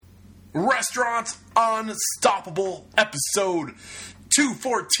Restaurants Unstoppable, episode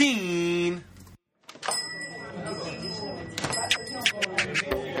 214.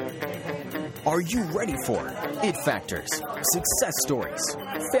 Are you ready for it factors, success stories,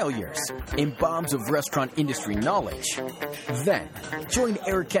 failures, and bombs of restaurant industry knowledge? Then, join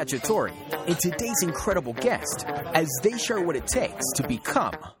Eric Cacciatore and today's incredible guest as they share what it takes to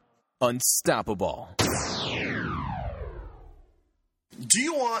become unstoppable. Do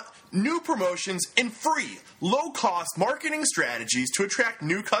you want new promotions and free, low-cost marketing strategies to attract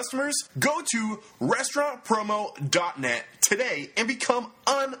new customers? Go to restaurantpromo.net today and become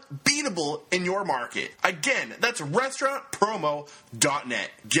unbeatable in your market. Again, that's restaurantpromo.net.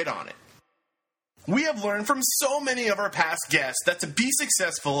 Get on it. We have learned from so many of our past guests that to be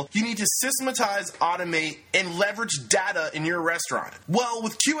successful, you need to systematize, automate, and leverage data in your restaurant. Well,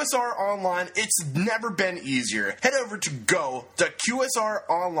 with QSR Online, it's never been easier. Head over to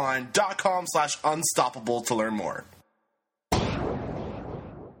go.qsronline.com/unstoppable to learn more.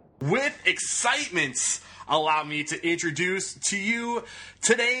 With excitement, allow me to introduce to you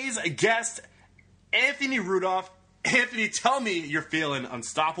today's guest, Anthony Rudolph. Anthony, tell me you're feeling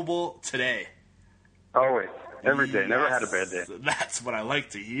unstoppable today. Always. Every day. Never had a bad day. That's what I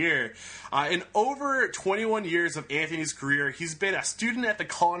like to hear. In over 21 years of Anthony's career, he's been a student at the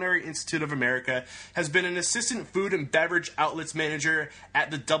Culinary Institute of America, has been an assistant food and beverage outlets manager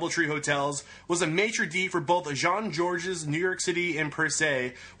at the Doubletree Hotels, was a maitre d' for both Jean Georges, New York City, and Per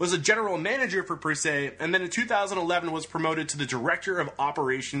Se, was a general manager for Per Se, and then in 2011 was promoted to the director of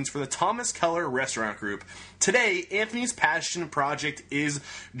operations for the Thomas Keller Restaurant Group. Today, Anthony's passion project is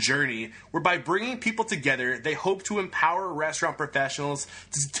Journey, where by bringing people together, they hope to empower restaurant professionals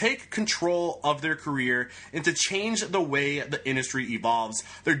to take control of their career and to change the way the industry evolves.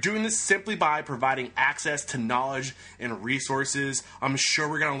 They're doing this simply by providing access to knowledge and resources. I'm sure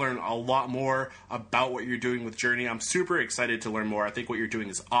we're going to learn a lot more about what you're doing with Journey. I'm super excited to learn more. I think what you're doing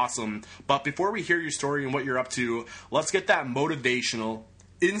is awesome. But before we hear your story and what you're up to, let's get that motivational,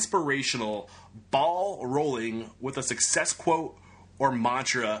 inspirational, ball rolling with a success quote or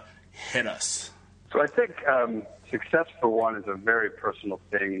mantra. Hit us. So I think success, for one, is a very personal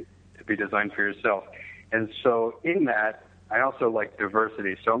thing to be designed for yourself. And so in that, I also like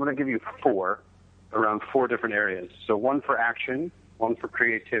diversity. So I'm going to give you around four different areas. So one for action, one for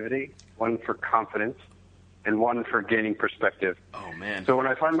creativity, one for confidence, and one for gaining perspective. Oh, man. So when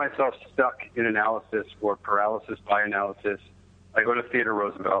I find myself stuck in analysis or paralysis by analysis, I go to Theodore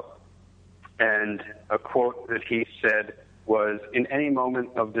Roosevelt. And a quote that he said was, in any moment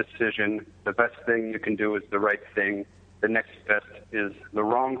of decision, the best thing you can do is the right thing, the next best is the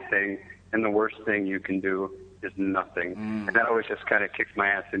wrong thing, and the worst thing you can do is nothing. And that always just kind of kicks my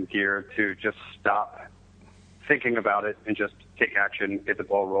ass in gear to just stop thinking about it and just take action, get the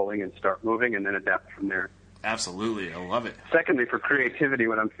ball rolling, and start moving, and then adapt from there. Absolutely. I love it. Secondly, for creativity,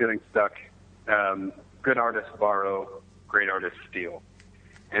 when I'm feeling stuck, good artists borrow, great artists steal.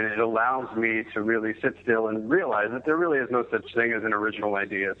 And it allows me to really sit still and realize that there really is no such thing as an original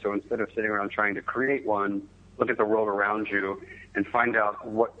idea. So instead of sitting around trying to create one, look at the world around you and find out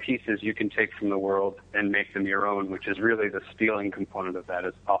what pieces you can take from the world and make them your own, which is really the stealing component of that,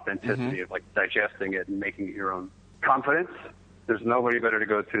 is authenticity, of like digesting it and making it your own. Confidence, there's nobody better to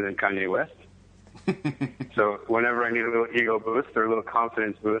go to than Kanye West. So whenever I need a little ego boost or a little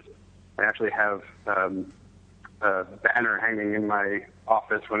confidence boost, I actually have a banner hanging in my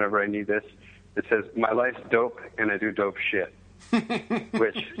office whenever I need this. It says, "My life's dope and I do dope shit,"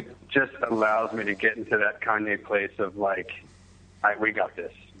 which just allows me to get into that Kanye place of like, we got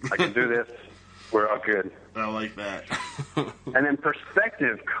this. I can do this. We're all good. I like that. And then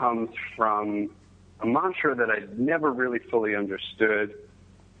perspective comes from a mantra that I never really fully understood,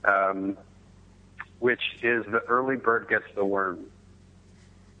 which is the early bird gets the worm.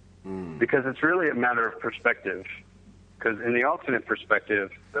 Because it's really a matter of perspective. Because in the alternate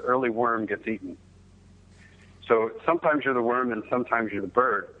perspective, the early worm gets eaten. So sometimes you're the worm and sometimes you're the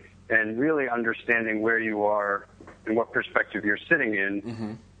bird. And really understanding where you are and what perspective you're sitting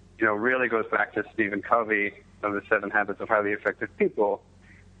in, really goes back to Stephen Covey of the 7 Habits of Highly Effective People,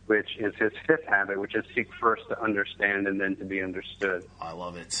 which is his 5th habit, which is seek first to understand and then to be understood. I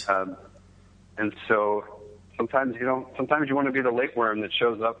love it. And so sometimes you want to be the late worm that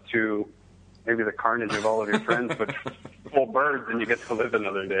shows up to maybe the carnage of all of your friends, but full birds, and you get to live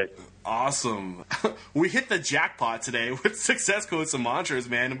another day. Awesome. We hit the jackpot today with success quotes and mantras,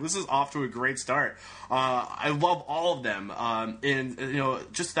 man. This is off to a great start. I love all of them. And,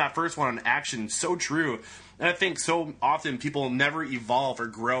 just that first one on action, so true. And I think so often people never evolve or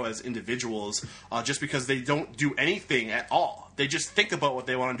grow as individuals just because they don't do anything at all. They just think about what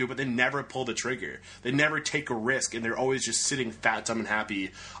they want to do, but they never pull the trigger. They never take a risk, and they're always just sitting fat, dumb, and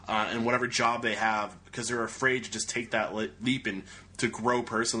happy in whatever job they have because they're afraid to just take that leap and to grow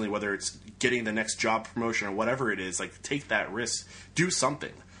personally, whether it's getting the next job promotion or whatever it is. Like, take that risk. Do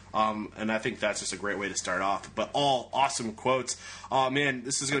something. And I think that's just a great way to start off. But all awesome quotes. Man,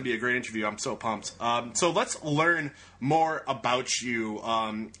 this is going to be a great interview. I'm so pumped. So let's learn more about you.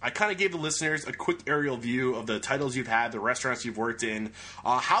 I kind of gave the listeners a quick aerial view of the titles you've had, the restaurants you've worked in.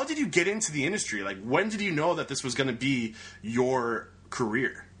 How did you get into the industry? Like, when did you know that this was going to be your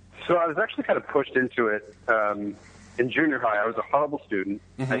career? So I was actually kind of pushed into it. In junior high, I was a horrible student.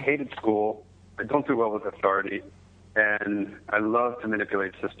 I hated school. I don't do well with authority. And I love to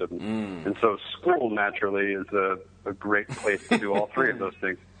manipulate systems. And so school, naturally, is a great place to do all three of those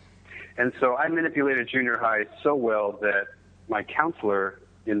things. And so I manipulated junior high so well that my counselor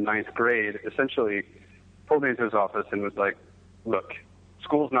in ninth grade essentially pulled me into his office and was like, look,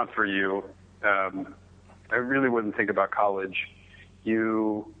 school's not for you. I really wouldn't think about college.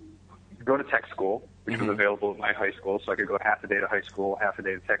 You go to tech school, which was available at my high school, so I could go half a day to high school, half a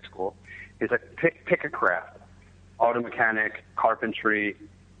day to tech school. He's like, pick a craft. Auto mechanic, carpentry,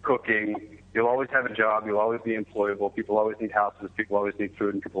 cooking. You'll always have a job. You'll always be employable. People always need houses. People always need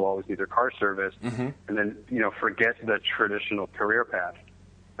food, and people always need their car serviced. And then, forget the traditional career path.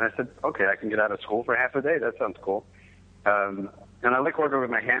 And I said, okay, I can get out of school for half a day. That sounds cool. And I like working with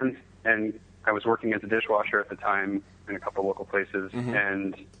my hands, and I was working as a dishwasher at the time in a couple local places.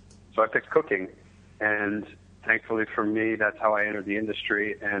 And so I picked cooking. And thankfully for me, that's how I entered the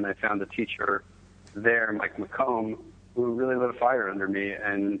industry. And I found a teacher there, Mike McComb, who really lit a fire under me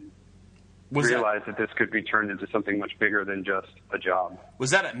and realized that this could be turned into something much bigger than just a job.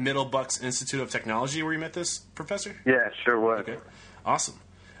 Was that at Middlebucks Institute of Technology where you met this professor? Yeah, sure was. Okay, awesome.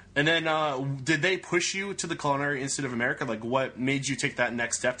 And then did they push you to the Culinary Institute of America? Like, what made you take that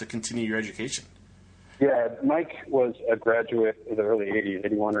next step to continue your education? Yeah, Mike was a graduate in the early 80s,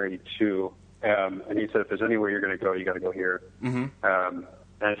 81 or 82, and he said, if there's anywhere you're going to go, you got to go here.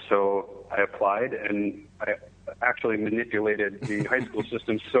 And so I applied, and I actually manipulated the high school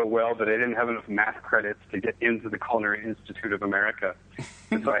system so well that I didn't have enough math credits to get into the Culinary Institute of America.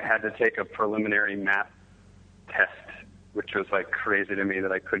 And so I had to take a preliminary math test, which was like crazy to me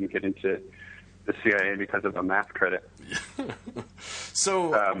that I couldn't get into the CIA because of a math credit.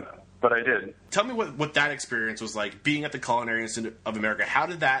 But I did. Tell me what that experience was like, being at the Culinary Institute of America. How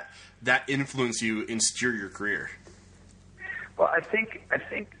did that influence you and steer your career? Well, I think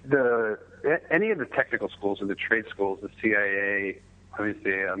any of the technical schools or the trade schools, the CIA,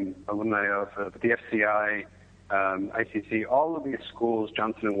 obviously I'm alumni of, but the FCI, ICC, all of these schools,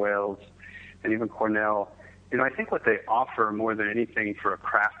 Johnson & Wales, and even Cornell, I think what they offer more than anything for a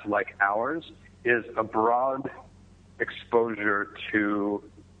craft like ours is a broad exposure to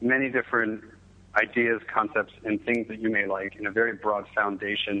many different ideas, concepts, and things that you may like in a very broad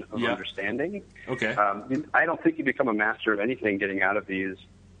foundation of understanding. Okay. I don't think you become a master of anything getting out of these.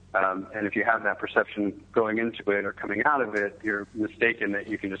 And if you have that perception going into it or coming out of it, you're mistaken that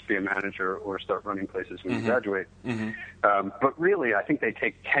you can just be a manager or start running places when you graduate. But really, I think they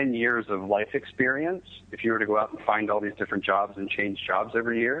take 10 years of life experience if you were to go out and find all these different jobs and change jobs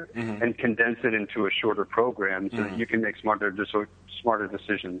every year and condense it into a shorter program so that you can make smarter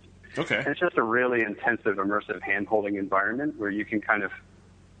decisions. Okay. And it's just a really intensive, immersive hand-holding environment where you can kind of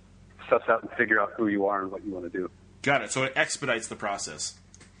suss out and figure out who you are and what you want to do. Got it. So it expedites the process.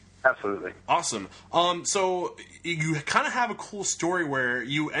 Absolutely. Awesome. So you kind of have a cool story where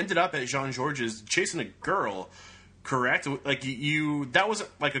you ended up at Jean-Georges chasing a girl, correct? Like that was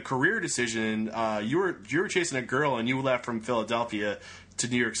like a career decision. You were chasing a girl and you left from Philadelphia to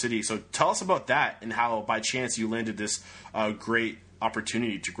New York City. So tell us about that and how by chance you landed this great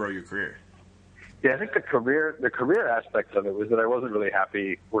opportunity to grow your career. Yeah, I think the career aspect of it was that I wasn't really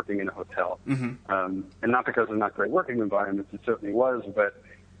happy working in a hotel. And not because of not great working environments, it certainly was, but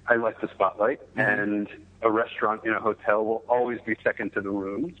I like the spotlight, and a restaurant in a hotel will always be second to the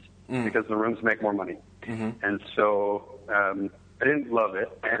rooms because the rooms make more money. And so I didn't love it,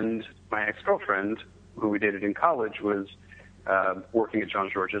 and my ex-girlfriend, who we dated in college, was working at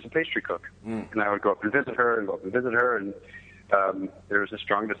Jean-Georges as a pastry cook. And I would go up and visit her, and there was a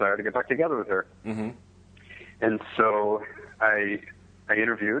strong desire to get back together with her. And so I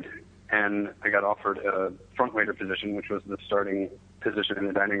interviewed, and I got offered a front waiter position, which was the starting position in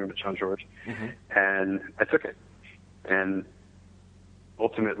the dining room at Jean Georges, and I took it. And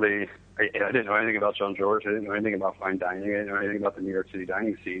ultimately, I didn't know anything about Jean Georges. I didn't know anything about fine dining. I didn't know anything about the New York City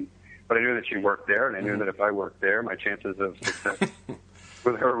dining scene. But I knew that she worked there, and I knew that if I worked there, my chances of success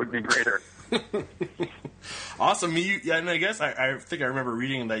with her would be greater. Awesome. And I guess I think I remember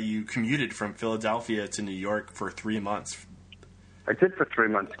reading that you commuted from Philadelphia to New York for 3 months. I did for 3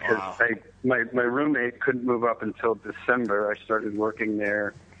 months because my roommate couldn't move up until December. I started working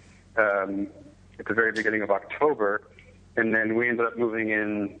there at the very beginning of October, and then we ended up moving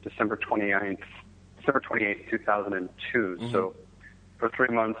in December 28th, 2002. So for 3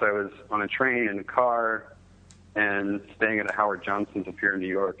 months, I was on a train in a car and staying at a Howard Johnson's up here in New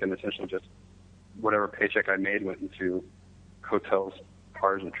York, and essentially just whatever paycheck I made went into hotels,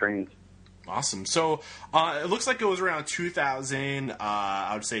 cars, and trains. Awesome. So it looks like it was around 2000,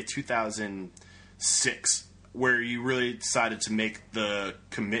 I would say 2006, where you really decided to make the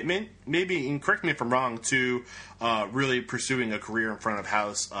commitment, maybe, and correct me if I'm wrong, to really pursuing a career in front of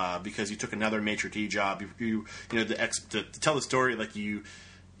house because you took another maitre d' job. To tell the story, like you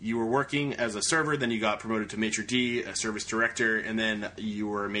were working as a server, then you got promoted to maitre d', a service director, and then you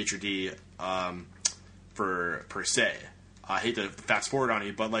were a maitre d' for per se. I hate to fast forward on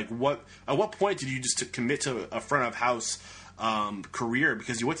you, but like, at what point did you just commit to a front of house career?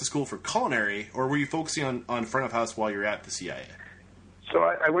 Because you went to school for culinary, or were you focusing on front of house while you're at the CIA? So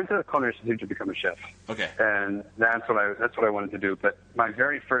I went to the Culinary Institute to become a chef. Okay. And that's what I wanted to do. But my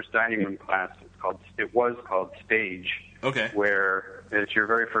very first dining room class was called Stage. Okay. Where it's your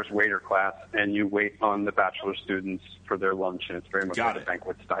very first waiter class, and you wait on the bachelor students for their lunch, and it's very much like a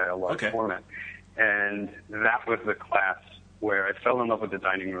banquet style format. And that was the class where I fell in love with the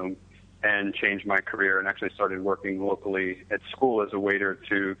dining room and changed my career, and actually started working locally at school as a waiter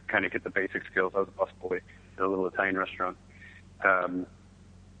to kind of get the basic skills. I was a busboy at a little Italian restaurant.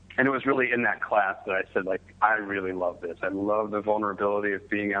 And it was really in that class that I said, like, I really love this. I love the vulnerability of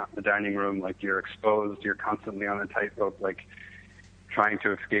being out in the dining room. Like, you're exposed, you're constantly on a tightrope, like trying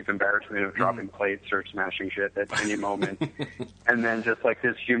to escape embarrassment of dropping plates or smashing shit at any moment. And then just like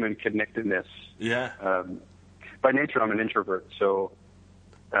this human connectedness. Yeah. By nature, I'm an introvert, so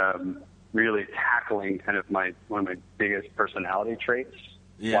really tackling kind of one of my biggest personality traits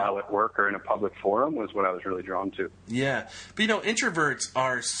while at work or in a public forum was what I was really drawn to. Yeah. But, introverts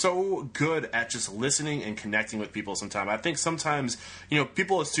are so good at just listening and connecting with people sometimes. I think sometimes,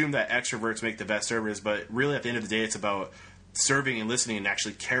 people assume that extroverts make the best servers, but really at the end of the day, it's about serving and listening and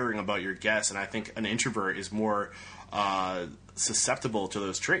actually caring about your guests. And I think an introvert is more susceptible to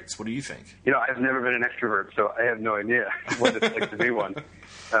those traits. What do you think? I've never been an extrovert, so I have no idea what it's like to be one.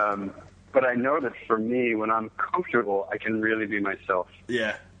 But I know that for me, when I'm comfortable, I can really be myself.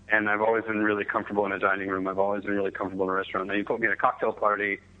 Yeah. And I've always been really comfortable in a dining room. I've always been really comfortable in a restaurant. Now, you put me in a cocktail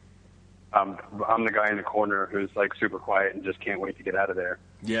party, I'm the guy in the corner who's like super quiet and just can't wait to get out of there.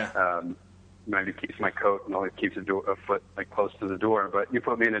 Yeah. Maybe keeps my coat and always keeps a foot like close to the door. But you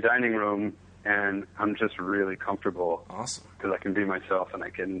put me in a dining room, and I'm just really comfortable. Awesome. Because I can be myself and I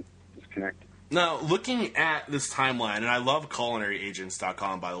can just connect. Now, looking at this timeline, and I love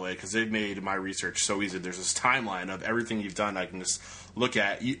culinaryagents.com, by the way, because they've made my research so easy. There's this timeline of everything you've done I can just look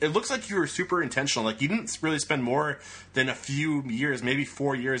at. It looks like you were super intentional. Like, you didn't really spend more than a few years, maybe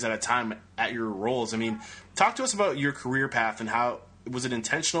 4 years at a time at your roles. I mean, talk to us about your career path and how was it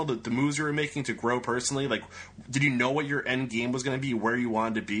intentional, the moves you were making to grow personally? Like, did you know what your end game was going to be, where you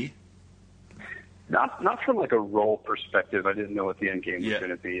wanted to be? Not from like a role perspective. I didn't know what the end game was going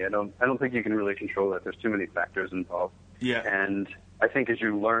to be. I don't think you can really control that. There's too many factors involved. Yeah. And I think as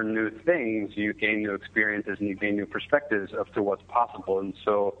you learn new things, you gain new experiences and you gain new perspectives of to what's possible. And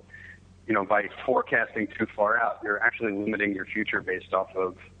so, by forecasting too far out, you're actually limiting your future based off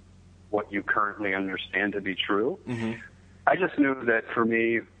of what you currently understand to be true. Mm-hmm. I just knew that for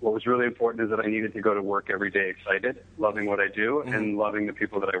me, what was really important is that I needed to go to work every day excited, loving what I do, and loving the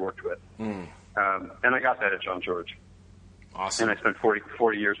people that I worked with. Mm. And I got that at Jean Georges. Awesome. And I spent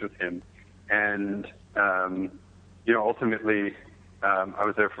 40 years with him. And, ultimately, I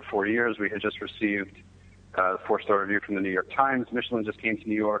was there for 4 years. We had just received a 4-star review from the New York Times. Michelin just came to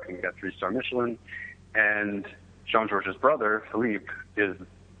New York, and we got 3-star Michelin. And Jean Georges' brother, Philippe, is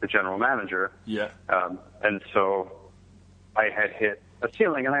the general manager. Yeah. And so I had hit a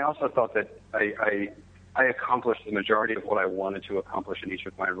ceiling, and I also thought that I accomplished the majority of what I wanted to accomplish in each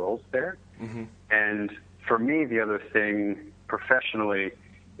of my roles there. Mm-hmm. And for me, the other thing professionally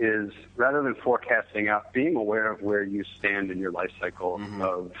is rather than forecasting out, being aware of where you stand in your life cycle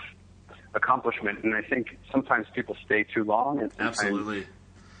of accomplishment. And I think sometimes people stay too long, and sometimes, absolutely.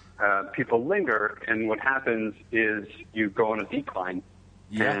 people linger, and what happens is you go on a decline.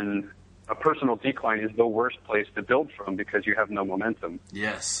 Yeah. And a personal decline is the worst place to build from because you have no momentum.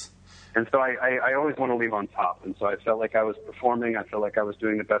 Yes. And so I always want to leave on top. And so I felt like I was performing. I felt like I was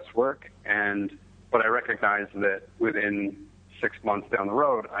doing the best work. But I recognized that within 6 months down the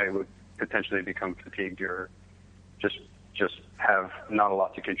road, I would potentially become fatigued or just have not a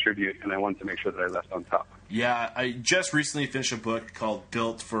lot to contribute. And I wanted to make sure that I left on top. Yeah, I just recently finished a book called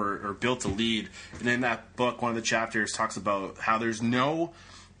Built to Lead. And in that book, one of the chapters talks about how there's no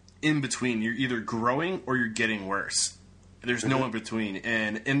in between. You're either growing or you're getting worse. There's no in between.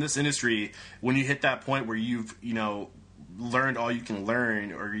 And in this industry, when you hit that point where you've, learned all you can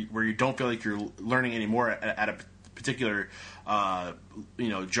learn, or where you don't feel like you're learning anymore at a particular,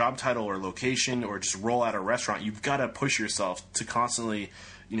 job title or location or just role at a restaurant, you've got to push yourself to constantly,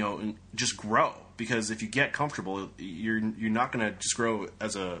 just grow. Because if you get comfortable, you're not going to just grow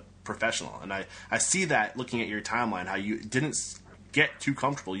as a professional. And I see that looking at your timeline, how you didn't get too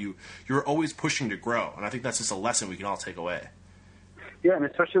comfortable. You're always pushing to grow, and I think that's just a lesson we can all take away. Yeah, and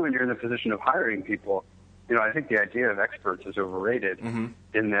especially when you're in the position of hiring people, I think the idea of experts is overrated.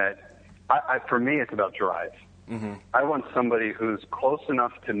 In that, for me, it's about drive. I want somebody who's close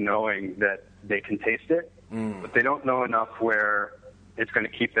enough to knowing that they can taste it, but they don't know enough where it's going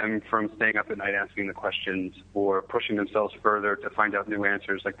to keep them from staying up at night asking the questions or pushing themselves further to find out new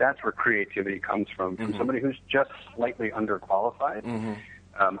answers. Like, that's where creativity comes from somebody who's just slightly underqualified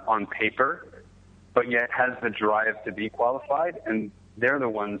on paper, but yet has the drive to be qualified, and they're the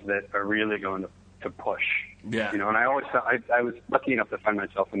ones that are really going to push. Yeah. And I always felt I was lucky enough to find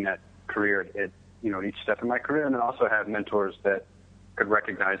myself in that career at each step in my career, and then also have mentors that could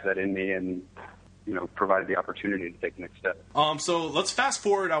recognize that in me and provide the opportunity to take the next step. So let's fast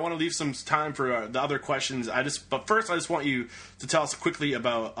forward. I want to leave some time for the other questions. But first, I just want you to tell us quickly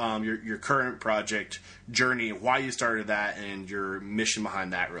about your current project, Journey, why you started that, and your mission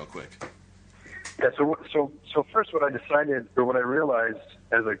behind that, real quick. Yeah. So first, what I realized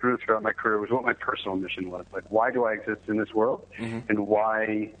as I grew throughout my career was what my personal mission was. Like, why do I exist in this world, and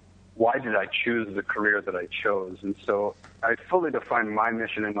why did I choose the career that I chose? And so I fully define my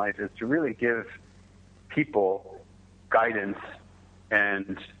mission in life is to really give people guidance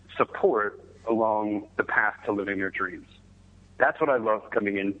and support along the path to living their dreams. That's what I loved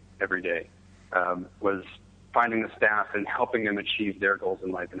coming in every day, was finding the staff and helping them achieve their goals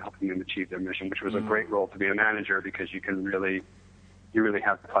in life and helping them achieve their mission, which was a great role to be a manager because you really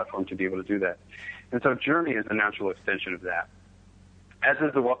have the platform to be able to do that. And so Journey is a natural extension of that. As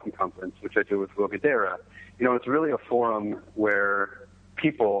is the Welcome Conference, which I do with Will Guidara. It's really a forum where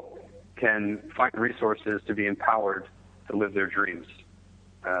people can find resources to be empowered to live their dreams.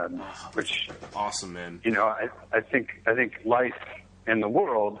 Which awesome, man. I think life and the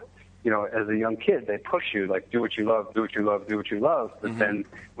world, as a young kid, they push you, like, do what you love, do what you love, do what you love. But then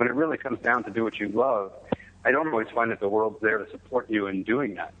when it really comes down to do what you love, I don't always find that the world's there to support you in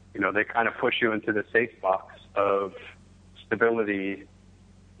doing that. They kind of push you into the safe box of stability,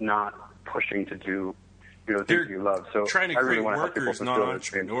 not pushing to do the things you love. So trying to I create really want to help people workers, not fulfill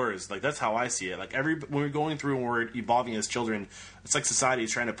entrepreneurs. Like, that's how I see it. Like, when we're going through and we're evolving as children, it's like society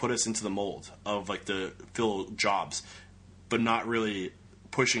is trying to put us into the mold of, like, to fill jobs, but not really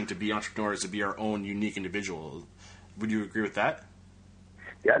pushing to be entrepreneurs, to be our own unique individual. Would you agree with that?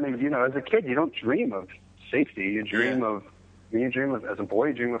 Yeah, I mean, as a kid, you don't dream of safety. You dream of, as a boy,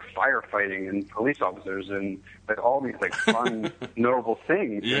 you dream of firefighting and police officers and, like, all these, like, fun, notable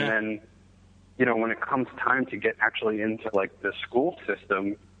things. Yeah. And then, when it comes time to get actually into, like, the school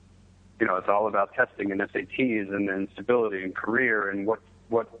system, it's all about testing and SATs and then stability and career and what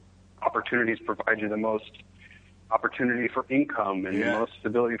opportunities provide you the most opportunity for income and the most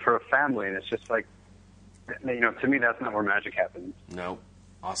stability for a family. And it's just like, to me, that's not where magic happens. No.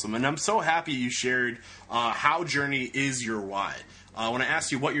 Awesome. And I'm so happy you shared how Journey is your why. When I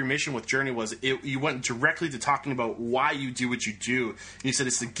asked you what your mission with Journey was, you went directly to talking about why you do what you do. And you said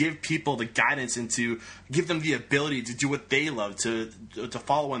it's to give people the guidance and to give them the ability to do what they love, to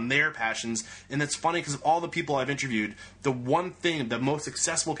follow on their passions. And it's funny because all the people I've interviewed, the one thing that most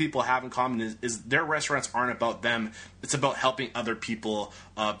successful people have in common is their restaurants aren't about them. It's about helping other people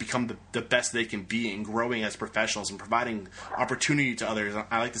become the best they can be and growing as professionals and providing opportunity to others.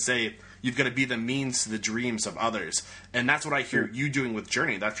 I like to say, you've got to be the means to the dreams of others. And that's what I hear you doing with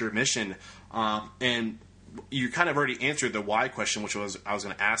Journey. That's your mission. And you kind of already answered the why question, which was I was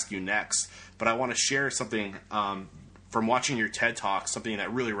going to ask you next. But I want to share something from watching your TED Talk, something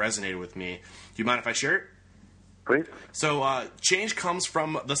that really resonated with me. Do you mind if I share it? Please. So change comes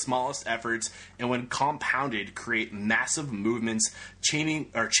from the smallest efforts, and when compounded, create massive movements, changing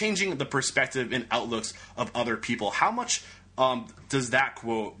the perspective and outlooks of other people. How much does that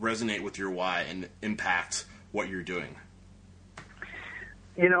quote resonate with your why and impact what you're doing?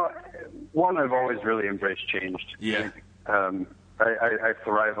 You know, one, I've always really embraced change. Yeah. I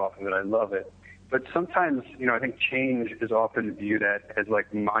thrive off of it. I love it. But sometimes, you know, I think change is often viewed as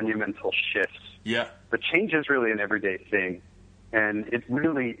like monumental shifts. Yeah. But change is really an everyday thing. And it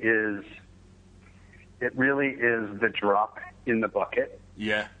really is the drop in the bucket.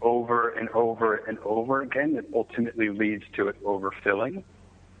 Yeah. Over and over and over again that ultimately leads to it overfilling.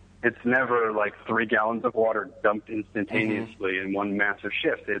 It's never like 3 gallons of water dumped instantaneously in one massive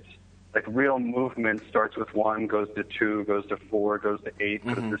shift. It's like real movement starts with 1, goes to 2, goes to 4, goes to 8,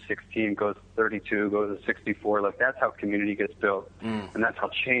 goes to 16, goes to 32, goes to 64. Like that's how community gets built, and that's how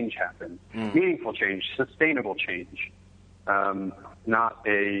change happens. Meaningful change, sustainable change, not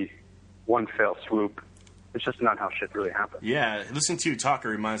a one fell swoop. It's just not how shit really happens. Yeah, listening to you talk, it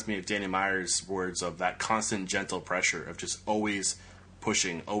reminds me of Danny Meyer's words of that constant gentle pressure of just always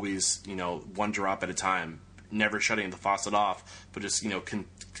pushing, always, you know, one drop at a time, never shutting the faucet off, but just, you know,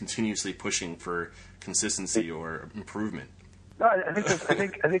 continuously pushing for consistency or improvement. No, I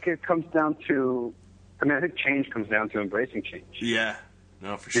think it comes down to, I think change comes down to embracing change. Yeah,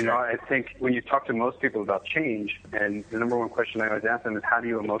 no, for sure. You know, I think when you talk to most people about change, and the number one question I always ask them is, how do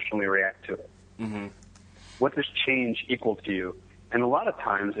you emotionally react to it? Mm-hmm. What does change equal to you? And a lot of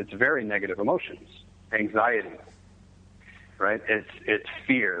times it's very negative emotions, anxiety, right? It's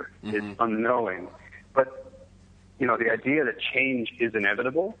fear, it's unknowing. But you know, the idea that change is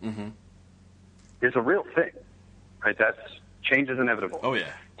inevitable is a real thing, right? Change is inevitable. Oh,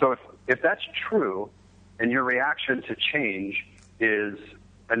 yeah. So if that's true and your reaction to change is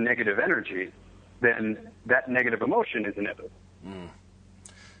a negative energy, then that negative emotion is inevitable.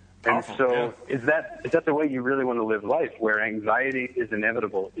 Powerful, and so is that the way you really want to live life, where anxiety is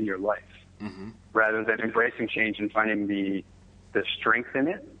inevitable in your life, rather than embracing change and finding the strength in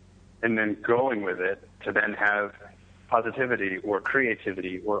it and then going with it to then have positivity or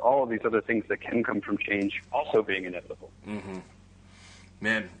creativity or all of these other things that can come from change also being inevitable.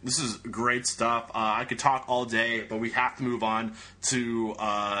 Man, this is great stuff. I could talk all day, but we have to move on to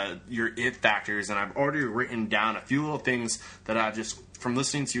your it factors, and I've already written down a few little things that I've just, from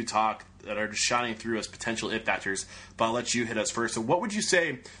listening to you talk, that are just shining through as potential it factors, but I'll let you hit us first. So what would you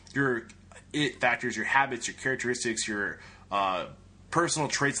say your it factors, your habits, your characteristics, your personal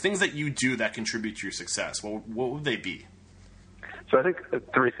traits, things that you do that contribute to your success? What would they be? So I think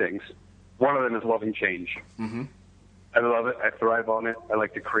 3 things. One of them is loving change. I love it. I thrive on it. I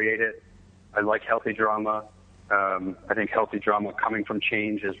like to create it. I like healthy drama. I think healthy drama coming from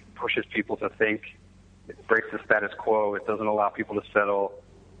change pushes people to think. It breaks the status quo. It doesn't allow people to settle.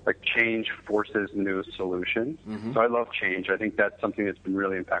 Like change forces new solutions. So I love change. I think that's something that's been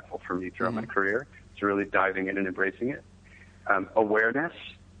really impactful for me throughout my career. It's really diving in and embracing it. Awareness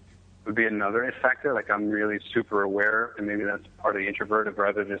would be another factor. Like I'm really super aware, and maybe that's part of the introvert, of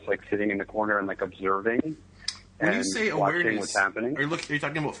rather just like sitting in the corner and like observing. When you say awareness, what's happening. Are you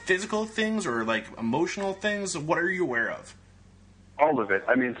talking about physical things or like emotional things? What are you aware of? All of it.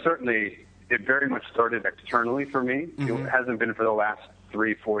 I mean, certainly it very much started externally for me. It hasn't been for the last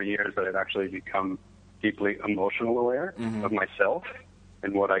 3-4 years that I've actually become deeply emotional aware of myself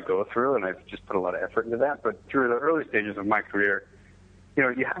and what I go through, and I've just put a lot of effort into that. But through the early stages of my career, you know,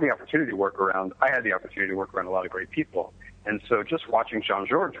 you have the opportunity to work around. I had the opportunity to work around a lot of great people. And so just watching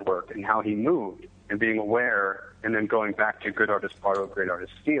Jean-Georges work and how he moved and being aware, and then going back to good artists borrow, great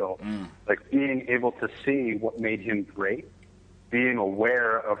artists steal, like being able to see what made him great, being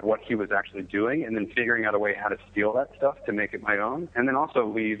aware of what he was actually doing, and then figuring out a way how to steal that stuff to make it my own, and then also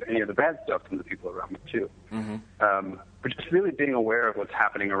leave any of the bad stuff from the people around me too. But just really being aware of what's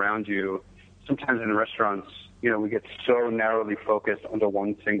happening around you. Sometimes in restaurants, you know, we get so narrowly focused onto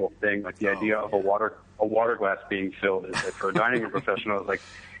one single thing, like the idea of a water glass being filled. Is like for a dining room professional, it's like,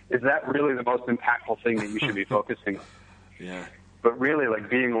 is that really the most impactful thing that you should be focusing on? Yeah. But really, like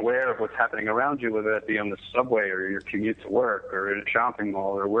being aware of what's happening around you, whether that be on the subway or your commute to work or in a shopping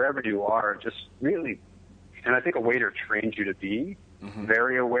mall or wherever you are, just really, and I think a waiter trains you to be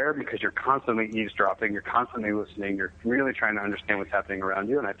very aware, because you're constantly eavesdropping, you're constantly listening, you're really trying to understand what's happening around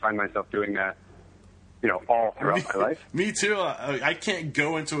you, and I find myself doing that, you know, all throughout my life. Me too. I can't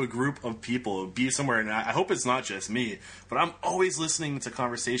go into a group of people, be somewhere, and I hope it's not just me, but I'm always listening to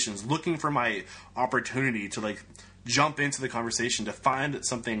conversations, looking for my opportunity to like jump into the conversation, to find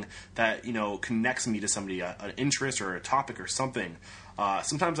something that, you know, connects me to somebody, an interest or a topic or something.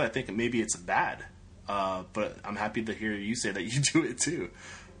 Sometimes I think maybe it's bad. but I'm happy to hear you say that you do it too.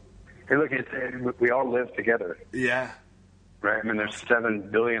 Hey, look, we all live together. Yeah. Right. I mean, there's 7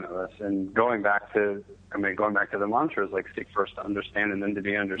 billion of us, and going back to the mantras like seek first to understand and then to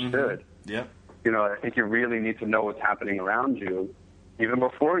be understood. Mm-hmm. Yeah. You know, I think you really need to know what's happening around you, even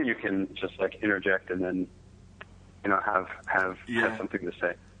before you can just like interject and then, you know, have something to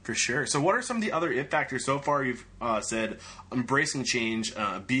say. For sure. So, what are some of the other it factors so far? You've said embracing change,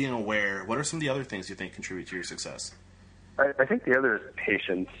 being aware. What are some of the other things you think contribute to your success? I think the other is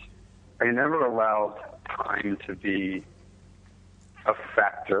patience. I never allowed time to be a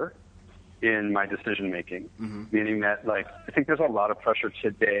factor in my decision making, meaning that, like, I think there's a lot of pressure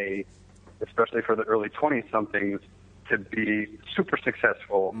today, especially for the early 20-somethings, to be super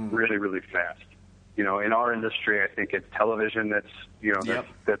successful really, really fast. You know, in our industry, I think it's television that's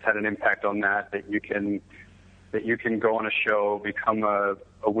had an impact on that you can go on a show, become a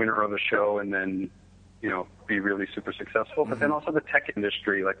winner of a show, and then, you know, be really super successful. But then also the tech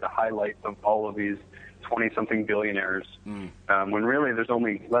industry, like the highlight of all of these 20-something billionaires, when really there's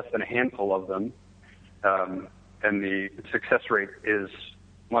only less than a handful of them, and the success rate is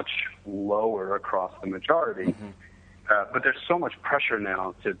much lower across the majority. But there's so much pressure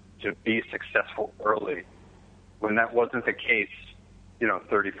now to be successful early, when that wasn't the case, you know,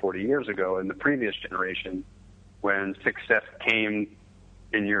 30, 40 years ago in the previous generation, when success came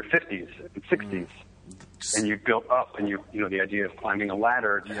in your 50s and 60s, and you built up, and you know, the idea of climbing a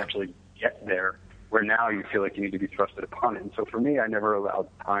ladder to actually get there, where now you feel like you need to be thrusted upon it. And so for me, I never allowed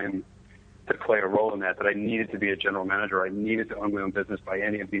time to play a role in that I needed to be a general manager. I needed to own my own business by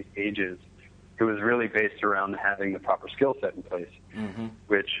any of these ages. It was really based around having the proper skill set in place,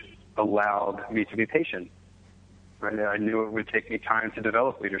 which allowed me to be patient. Right? I knew it would take me time to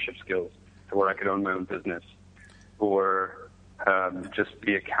develop leadership skills to where I could own my own business, or just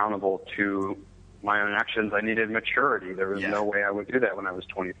be accountable to my own actions. I needed maturity. There was no way I would do that when I was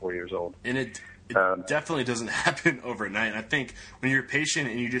 24 years old. And it definitely doesn't happen overnight. I think when you're patient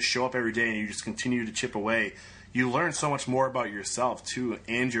and you just show up every day and you just continue to chip away, you learn so much more about yourself too,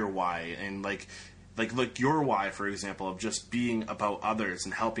 and your why, and like your why, for example, of just being about others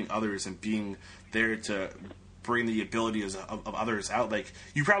and helping others and being there to bring the abilities of others out. Like,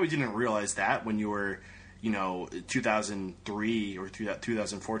 you probably didn't realize that when you were, you know, 2003 or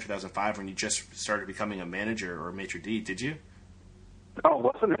 2004, 2005, when you just started becoming a manager or a maitre d', did you? No, it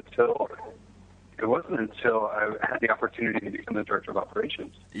wasn't until I had the opportunity to become the director of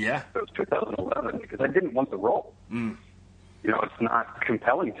operations. Yeah. So it was 2011, because I didn't want the role. You know, it's not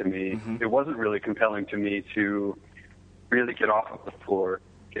compelling to me. It wasn't really compelling to me to really get off of the floor,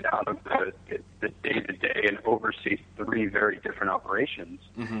 get out of the day-to-day and oversee 3 very different operations.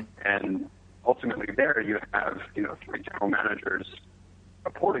 And ultimately there you have, you know, 3 general managers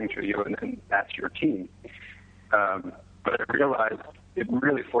reporting to you, and then that's your team. But I realized it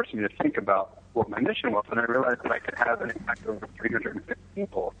really forced me to think about what my mission was, and I realized that I could have an impact over 350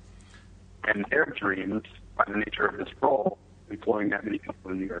 people and their dreams by the nature of this role, employing that many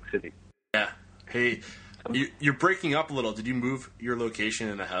people in New York City. Yeah. Hey, you're breaking up a little. Did you move your location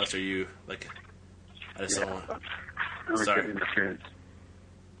in the house? Are you, like, I just don't want... Sorry. Interference.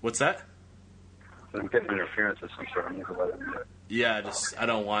 What's that? I'm getting interference of some sort. Yeah, I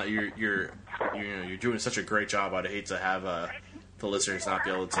don't want you're doing such a great job. I'd hate to have the listeners not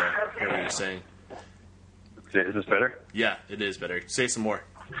be able to hear what you're saying. Is this better? Yeah, it is better. Say some more.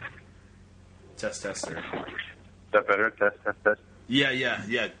 Test. Is that better? Test. Yeah.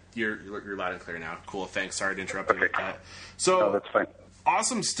 You're loud and clear now. Cool. Thanks. Sorry to interrupt you with that. So, no, that's fine.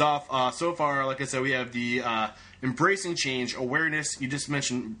 Awesome stuff. So far, like I said, we have the embracing change, awareness. You just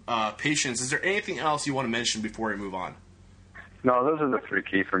mentioned patience. Is there anything else you want to mention before we move on? No, those are the 3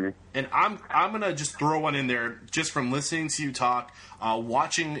 key for me. And I'm gonna just throw one in there, just from listening to you talk,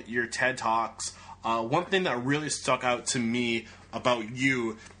 watching your TED Talks. One thing that really stuck out to me about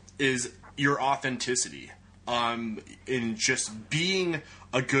you is your authenticity, in just being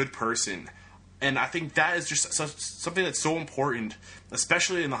a good person. And I think that is just something that's so important,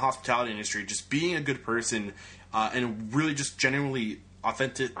 especially in the hospitality industry, just being a good person, and really just genuinely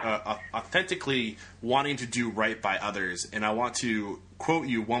authentically wanting to do right by others. And I want to quote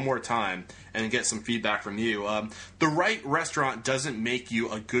you one more time and get some feedback from you. The right restaurant doesn't make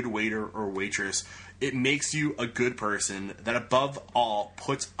you a good waiter or waitress. It makes you a good person that above all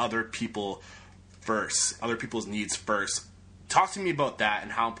puts other people first, other people's needs first. Talk to me about that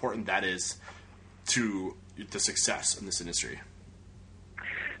and how important that is to the success in this industry.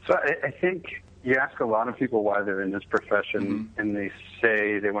 So I think you ask a lot of people why they're in this profession, and they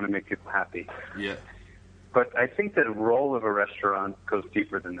say they want to make people happy. Yeah. But I think the role of a restaurant goes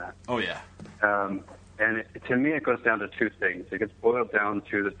deeper than that. Oh, yeah. And to me, it goes down to two things. It gets boiled down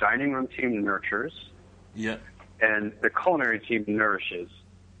to the dining room team nurtures, and the culinary team nourishes.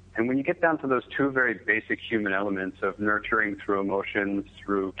 And when you get down to those two very basic human elements of nurturing through emotions,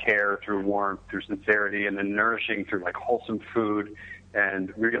 through care, through warmth, through sincerity, and then nourishing through like wholesome food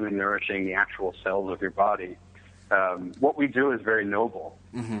and really nourishing the actual cells of your body, what we do is very noble.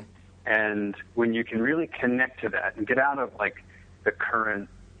 Mm-hmm. And when you can really connect to that and get out of like the current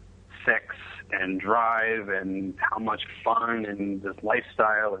sex and drive and how much fun and this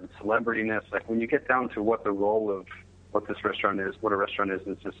lifestyle and celebrityness, like when you get down to what the role of what this restaurant is, what a restaurant is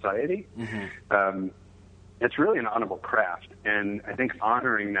in society, it's really an honorable craft. And I think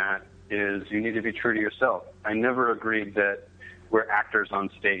honoring that is you need to be true to yourself. I never agreed that we're actors on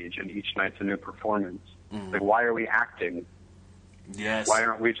stage and each night's a new performance. Like, why are we acting? Yes. Why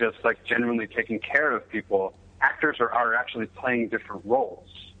aren't we just like genuinely taking care of people? Actors are actually playing different roles.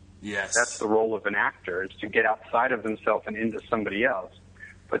 Yes. That's the role of an actor, is to get outside of themselves and into somebody else.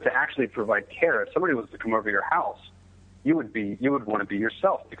 But to actually provide care, if somebody was to come over to your house, you would want to be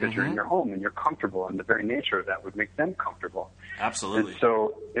yourself because you're in your home and you're comfortable, and the very nature of that would make them comfortable. Absolutely. And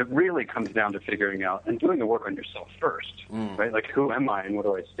so it really comes down to figuring out and doing the work on yourself first, right? Like, who am I and what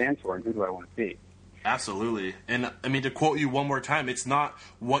do I stand for and who do I want to be? Absolutely. And I mean, to quote you one more time, it's not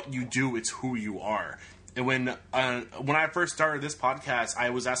what you do, it's who you are. And when I first started this podcast, I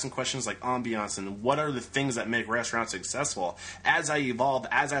was asking questions like ambiance and what are the things that make restaurants successful. As I evolve,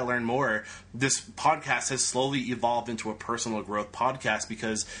 as I learn more, this podcast has slowly evolved into a personal growth podcast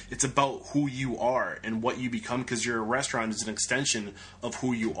because it's about who you are and what you become, because your restaurant is an extension of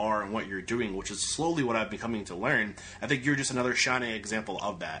who you are and what you're doing, which is slowly what I've been coming to learn. I think you're just another shining example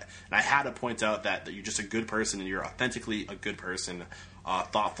of that. And I had to point out that you're just a good person and you're authentically a good person.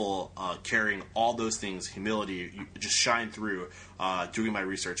 Thoughtful, caring, all those things, humility, you just shine through doing my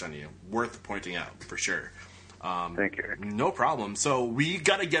research on you. Worth pointing out, for sure. Thank you. No problem. So we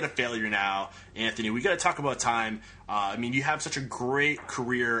got to get a failure now, Anthony. We got to talk about time. I mean, you have such a great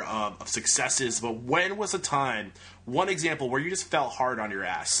career of successes, but when was a time, one example, where you just fell hard on your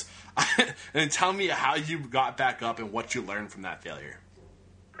ass? And tell me how you got back up and what you learned from that failure.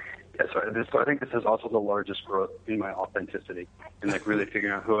 Yeah, so I think this is also the largest growth in my authenticity and like really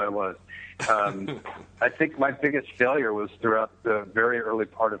figuring out who I was. I think my biggest failure was throughout the very early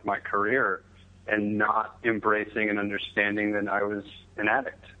part of my career and not embracing and understanding that I was an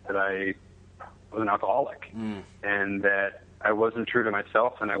addict, that I was an alcoholic, and that I wasn't true to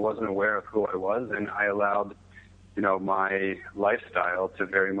myself and I wasn't aware of who I was, and I allowed, my lifestyle to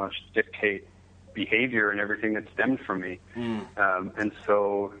very much dictate behavior and everything that stemmed from me. And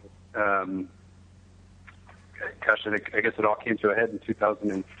so, I guess it all came to a head in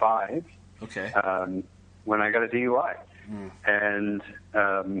 2005. Okay. When I got a DUI, and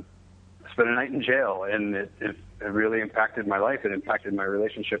spent a night in jail, and it really impacted my life. It impacted my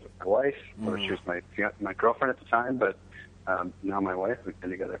relationship with my wife. Or she was my girlfriend at the time, but now my wife. We've been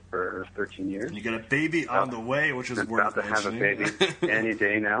together for 13 years. And you got a baby on the way, which is worth about to have a baby any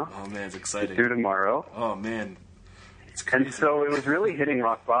day now. Oh man, it's exciting. Due tomorrow. Oh man. It's crazy. And so it was really hitting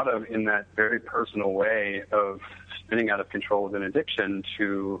rock bottom in that very personal way of spinning out of control of an addiction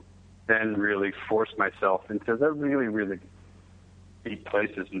to then really force myself into the really, really deep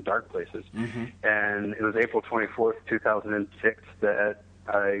places and dark places. And it was April 24th, 2006 that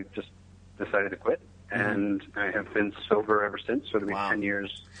I just decided to quit. And I have been sober ever since, so it'll be 10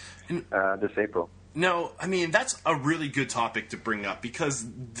 years this April. No, I mean, that's a really good topic to bring up because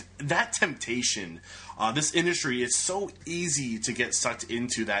that temptation, this industry, is so easy to get sucked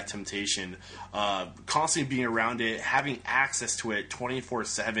into that temptation. Constantly being around it, having access to it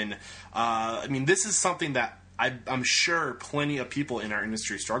 24/7. I mean, this is something that I'm sure plenty of people in our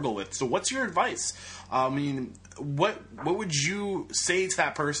industry struggle with. So what's your advice? I mean, what would you say to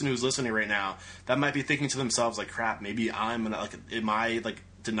that person who's listening right now that might be thinking to themselves, like, crap, maybe am I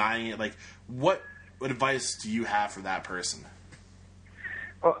denying it? Like, what advice do you have for that person?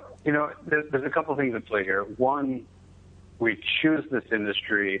 Well, there's a couple things at play here. One, we choose this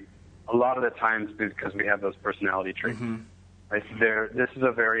industry a lot of the times because we have those personality traits. Right? This is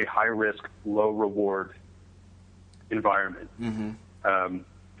a very high-risk, low-reward environment.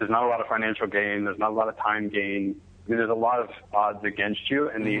 There's not a lot of financial gain. There's not a lot of time gain. I mean, there's a lot of odds against you,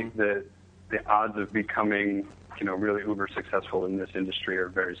 and the odds of becoming really uber successful in this industry are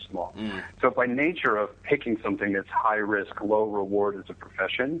very small. So by nature of picking something that's high risk, low reward as a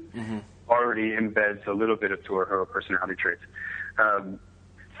profession, already embeds a little bit of to her personality traits.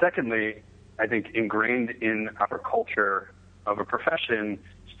 Secondly, I think ingrained in our culture of a profession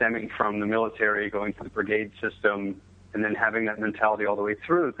stemming from the military, going to the brigade system, and then having that mentality all the way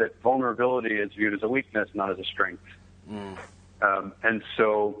through, that vulnerability is viewed as a weakness, not as a strength. And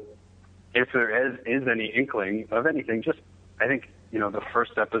so if there is any inkling of anything, just, I think, the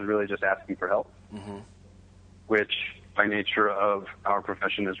first step is really just asking for help, which by nature of our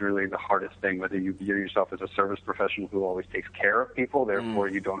profession is really the hardest thing, whether you view yourself as a service professional who always takes care of people, therefore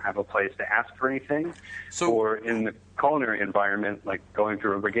you don't have a place to ask for anything, or in the culinary environment, like going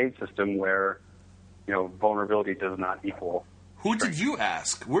through a brigade system where, vulnerability does not equal. Who did you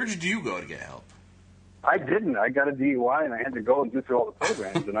ask? Where did you go to get help? I didn't. I got a DUI, and I had to go and do through all the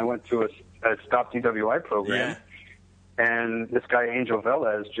programs, and I went to a Stop DWI program. Yeah. And this guy, Angel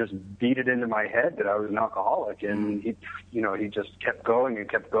Velez, just beat it into my head that I was an alcoholic. And he just kept going and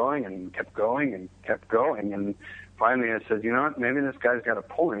kept going and kept going and kept going. And finally I said, you know what, maybe this guy's got a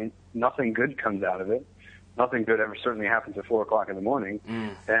point. Nothing good comes out of it. Nothing good ever certainly happens at 4 o'clock in the morning.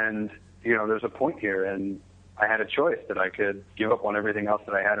 And, there's a point here. And I had a choice that I could give up on everything else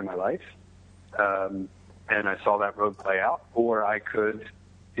that I had in my life. And I saw that road play out. Or I could,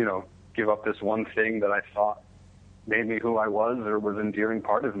 give up this one thing that I thought made me who I was or was an endearing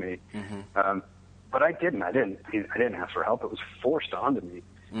part of me. But I didn't. I didn't ask for help. It was forced onto me.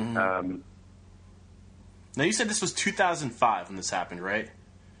 Now, you said this was 2005 when this happened, right?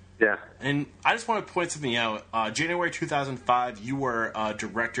 Yeah. And I just want to point something out. January 2005, you were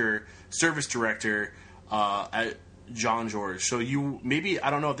service director at John George. So you maybe,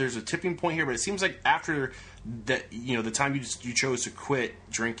 I don't know if there's a tipping point here, but it seems like after that, the time you chose to quit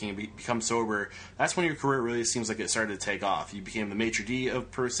drinking and become sober, that's when your career really seems like it started to take off. You became the maitre d'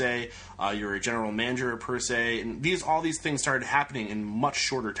 of Per Se, you were a general manager of Per Se, and all these things started happening in much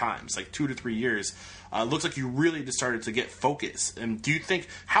shorter times, like 2 to 3 years. Looks like you really just started to get focused. And do you think,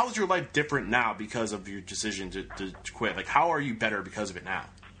 how is your life different now because of your decision to quit? Like, how are you better because of it now?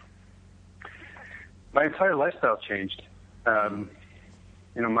 My entire lifestyle changed. The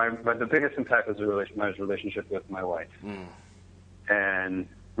biggest impact was my relationship with my wife, and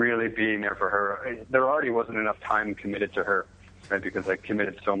really being there for her. There already wasn't enough time committed to her, right? Because I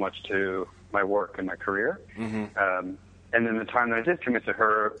committed so much to my work and my career. And then the time that I did commit to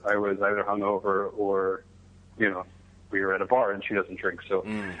her, I was either hungover or, we were at a bar and she doesn't drink. So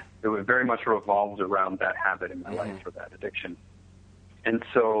it was very much revolved around that habit in my life, or that addiction. And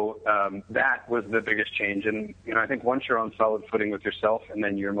so that was the biggest change. And, I think once you're on solid footing with yourself and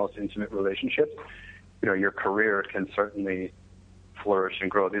then your most intimate relationships, your career can certainly flourish and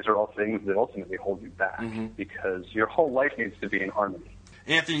grow. These are all things that ultimately hold you back because your whole life needs to be in harmony.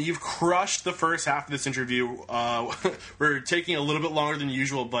 Anthony, you've crushed the first half of this interview. We're taking a little bit longer than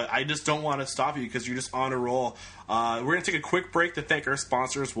usual, but I just don't want to stop you because you're just on a roll. We're going to take a quick break to thank our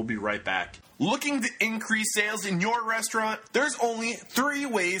sponsors. We'll be right back. Looking to increase sales in your restaurant? There's only 3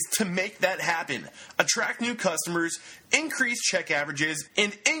 ways to make that happen. Attract new customers, increase check averages,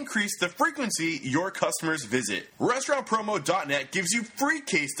 and increase the frequency your customers visit. RestaurantPromo.net gives you free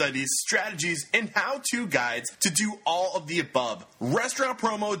case studies, strategies, and how-to guides to do all of the above.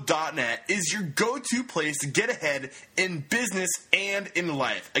 RestaurantPromo.net is your go-to place to get ahead in business and in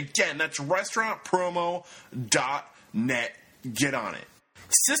life. Again, that's RestaurantPromo.net. Get on it.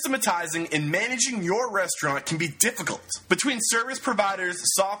 Systematizing and managing your restaurant can be difficult. Between service providers,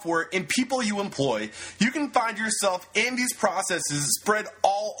 software, and people you employ, you can find yourself in these processes spread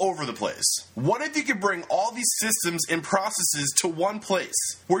all over the place. What if you could bring all these systems and processes to one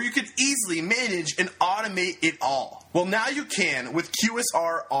place, where you could easily manage and automate it all? Well, now you can with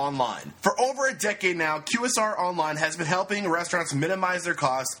QSR Online. For over a decade now, QSR Online has been helping restaurants minimize their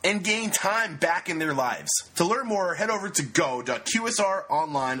costs and gain time back in their lives. To learn more, head over to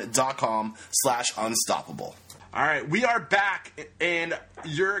go.qsronline.com/unstoppable. All right, we are back, and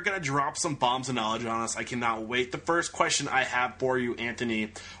you're going to drop some bombs of knowledge on us. I cannot wait. The first question I have for you,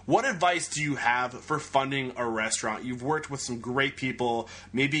 Anthony, what advice do you have for funding a restaurant? You've worked with some great people.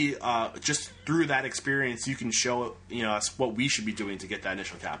 Maybe just through that experience, you can show us what we should be doing to get that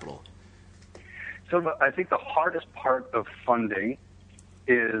initial capital. So I think the hardest part of funding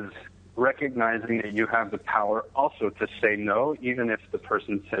is recognizing that you have the power also to say no, even if the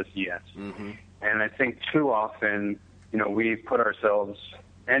person says yes. And I think too often, we put ourselves,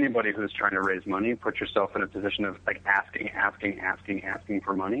 anybody who's trying to raise money, put yourself in a position of like asking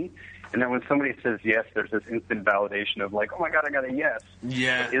for money. And then when somebody says yes, there's this instant validation of like, oh my God, I got a yes.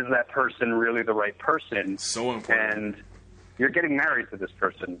 Yeah. But is that person really the right person? So important. And you're getting married to this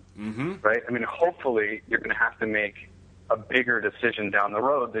person, right? I mean, hopefully you're going to have to make a bigger decision down the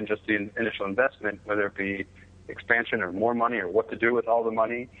road than just the initial investment, whether it be expansion or more money or what to do with all the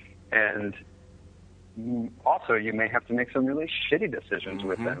money. And also, you may have to make some really shitty decisions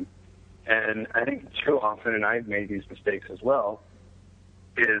with them. And I think too often, and I've made these mistakes as well,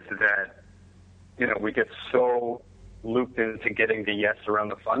 is that, we get so looped into getting the yes around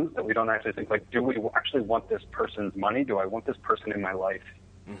the funds that we don't actually think, like, do we actually want this person's money? Do I want this person in my life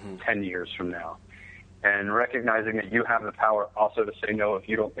 10 years from now? And recognizing that you have the power also to say no if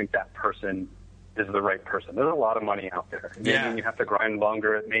you don't think that person is the right person. There's a lot of money out there. It may mean you have to grind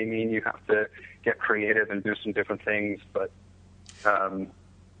longer. It may mean you have to get creative and do some different things. But,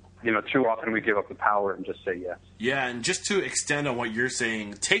 too often we give up the power and just say yes. Yeah, and just to extend on what you're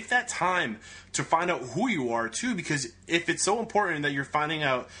saying, take that time to find out who you are, too, because if it's so important that you're finding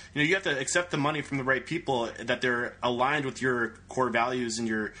out, you have to accept the money from the right people, that they're aligned with your core values and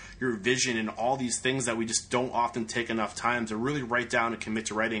your vision and all these things that we just don't often take enough time to really write down and commit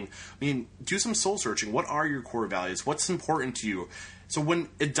to writing. I mean, do some soul searching. What are your core values? What's important to you? So when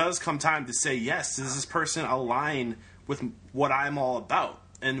it does come time to say yes, does this person align with what I'm all about?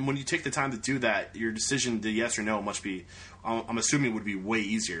 And when you take the time to do that, your decision to yes or no must be, I'm assuming, would be way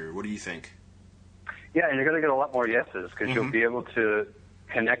easier. What do you think? Yeah, and you're going to get a lot more yeses because you'll be able to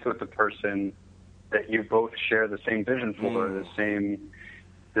connect with the person that you both share the same vision for, the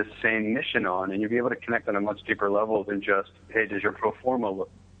same mission on, and you'll be able to connect on a much deeper level than just, hey, does your pro forma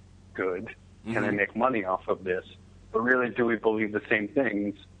look good? Can I make money off of this? But really, do we believe the same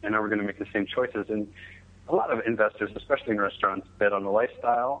things, and are we going to make the same choices? And a lot of investors, especially in restaurants, bet on the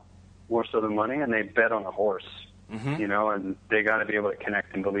lifestyle more so than money, and they bet on a horse, and they got to be able to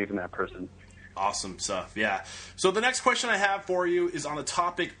connect and believe in that person. Awesome stuff, yeah. So the next question I have for you is on the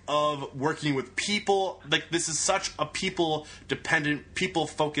topic of working with people. Like, this is such a people-dependent,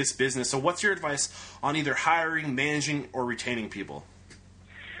 people-focused business. So what's your advice on either hiring, managing, or retaining people?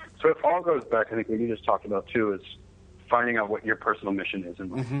 So it all goes back, I think, what you just talked about, too, is finding out what your personal mission is in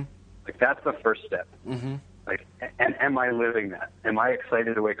life. Like, that's the first step. Like, and am I living that? Am I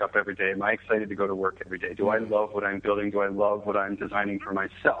excited to wake up every day? Am I excited to go to work every day? Do I love what I'm building? Do I love what I'm designing for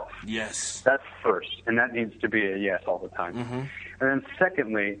myself? Yes. That's first, and that needs to be a yes all the time. And then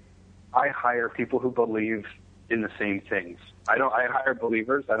secondly, I hire people who believe in the same things. I hire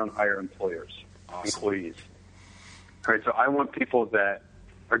believers. I don't hire employees. All right, so I want people that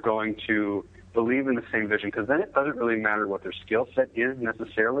are going to believe in the same vision, because then it doesn't really matter what their skill set is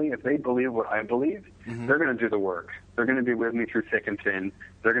necessarily. If they believe what I believe, they're going to do the work. They're going to be with me through thick and thin.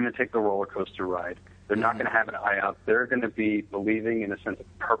 They're going to take the roller coaster ride. They're not going to have an eye out. They're going to be believing in a sense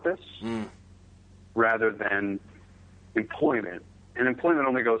of purpose rather than employment. And employment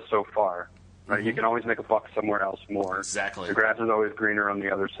only goes so far. Right? You can always make a buck somewhere else more. Exactly. The grass is always greener on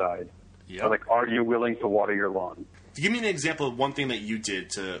the other side. Yep. So, like, are you willing to water your lawn? Give me an example of one thing that you did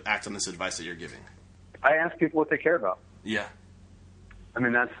to act on this advice that you're giving. I ask people what they care about. Yeah. I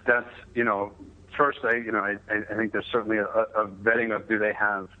mean, that's first, I think there's certainly a vetting of, do they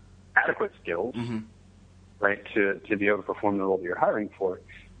have adequate skills, right, to be able to perform the role that you're hiring for.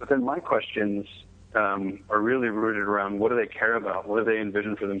 But then my questions are really rooted around, what do they care about? What do they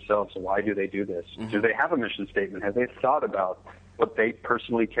envision for themselves? Why do they do this? Do they have a mission statement? Have they thought about what they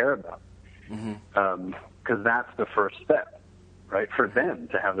personally care about? Because that's the first step, right, for them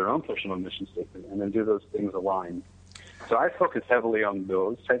to have their own personal mission statement and then do those things align. So I focus heavily on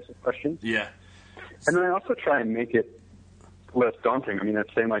those types of questions. Yeah. And then I also try and make it less daunting. I mean, that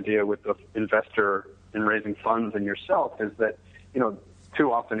same idea with the investor in raising funds and yourself is that,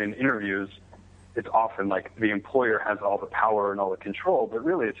 too often in interviews, it's often like the employer has all the power and all the control, but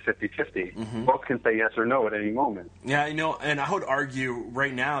really it's 50-50. Both can say yes or no at any moment. Yeah, and I would argue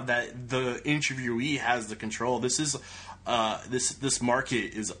right now that the interviewee has the control. This is this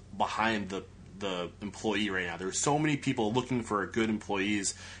market is behind the employee right now. There's so many people looking for good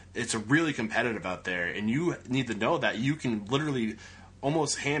employees. It's really competitive out there, and you need to know that you can literally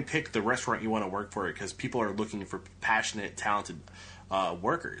almost handpick the restaurant you want to work for, because people are looking for passionate, talented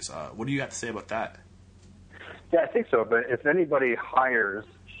workers. What do you have to say about that? Yeah, I think so. But if anybody hires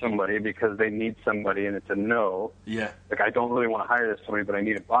somebody because they need somebody and it's a no, like, I don't really want to hire this somebody, but I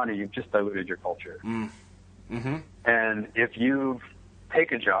need a body, you've just diluted your culture. And if you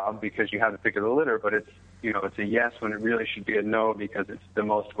take a job because you have the pick of the litter, but it's a yes when it really should be a no because it's the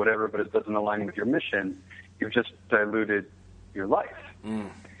most whatever, but it doesn't align with your mission, you've just diluted your life.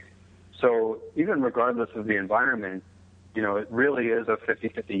 So even regardless of the environment, it really is a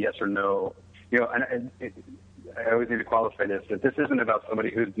 50-50 yes or no. And I always need to qualify this, that this isn't about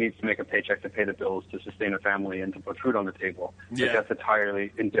somebody who needs to make a paycheck to pay the bills, to sustain a family, and to put food on the table. Yeah. Like, that's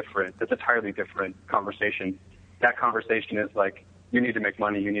entirely indifferent. That's an entirely different conversation. That conversation is like, you need to make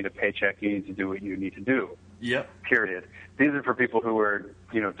money, you need a paycheck, you need to do what you need to do. Yep. Period. These are for people who are,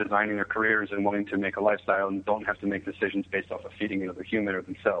 designing their careers and wanting to make a lifestyle and don't have to make decisions based off of feeding another human or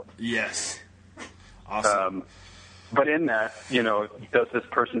themselves. Yes. Awesome. But in that, does this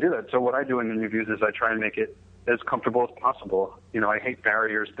person do that? So what I do in interviews is I try and make it as comfortable as possible. I hate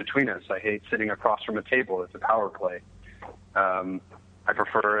barriers between us. I hate sitting across from a table. It's a power play. I'd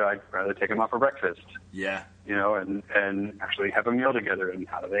rather take them out for breakfast. Yeah. And actually have a meal together, and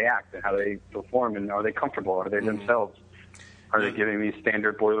how do they act and how they perform, and are they comfortable? Are they themselves? Are they giving me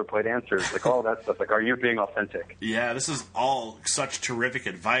standard boilerplate answers? Like all that stuff. Like, are you being authentic? Yeah, this is all such terrific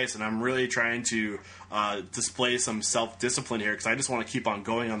advice, and I'm really trying to display some self-discipline here because I just want to keep on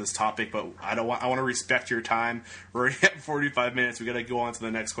going on this topic, but I want to respect your time. We're already at 45 minutes. We got to go on to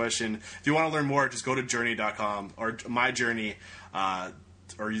the next question. If you want to learn more, just go to journey.com or my journey.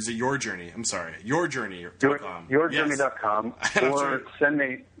 Or is it your journey? I'm sorry, yourjourney.com. Yourjourney.com. Yes. Or send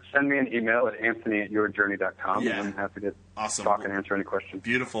me an email at anthony@yourjourney.com. Yeah. And I'm happy to Awesome. talk and answer any questions.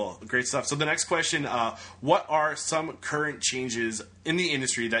 Beautiful. Great stuff. So the next question, what are some current changes in the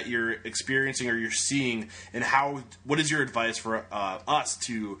industry that you're experiencing or you're seeing, and what is your advice for us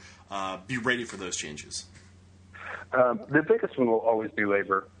to be ready for those changes? The biggest one will always be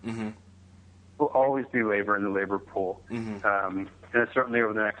labor. Mm-hmm. Will always be labor in the labor pool. Mm-hmm. And certainly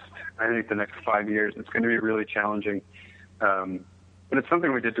over the next 5 years, it's going to be really challenging. But it's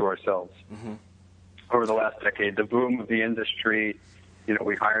something we did to ourselves. Mm-hmm. Over the last decade, the boom of the industry,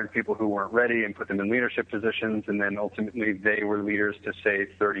 we hired people who weren't ready and put them in leadership positions, and then ultimately they were leaders to, say,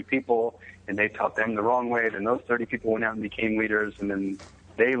 30 people, and they taught them the wrong way. Then those 30 people went out and became leaders, and then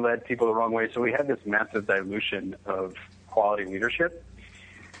they led people the wrong way. So we had this massive dilution of quality leadership.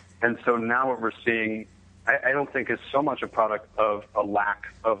 And so now what we're seeing, I don't think is so much a product of a lack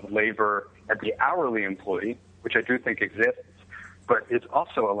of labor at the hourly employee, which I do think exists, but it's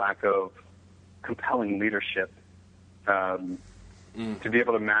also a lack of compelling leadership to be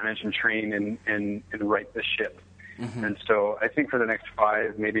able to manage and train and right the ship. Mm-hmm. And so I think for the next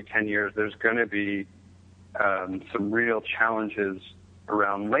 5, maybe 10 years, there's going to be some real challenges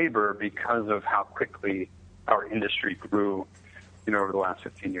around labor because of how quickly our industry grew over the last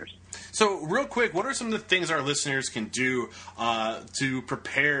 15 years. So real quick, what are some of the things our listeners can do to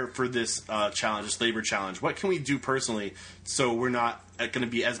prepare for this challenge, this labor challenge? What can we do personally so we're not going to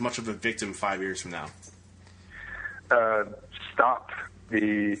be as much of a victim 5 years from now? Stop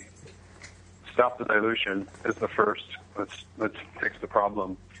the dilution is the first. Let's fix the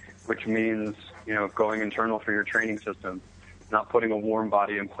problem, which means going internal for your training system, not putting a warm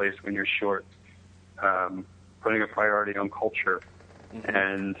body in place when you're short, putting a priority on culture. Mm-hmm.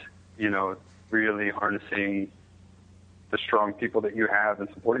 And, really harnessing the strong people that you have and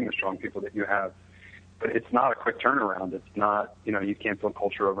supporting the strong people that you have. But it's not a quick turnaround. It's not, you can't build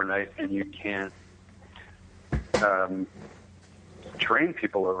culture overnight, and you can't train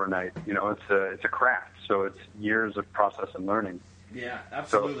people overnight. It's a craft. So it's years of process and learning. Yeah,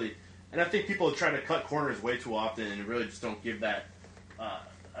 absolutely. And I think people try to cut corners way too often and really just don't give that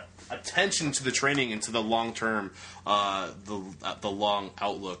attention to the training and to the long term, the long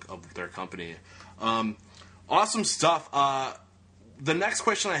outlook of their company. Awesome stuff. The next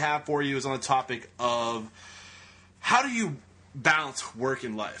question I have for you is on the topic of how do you balance work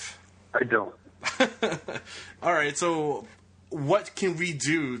and life? I don't. All right. So what can we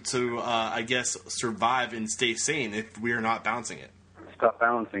do to, survive and stay sane if we are not balancing it? Stop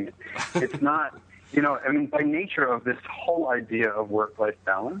balancing it. It's not... by nature of this whole idea of work-life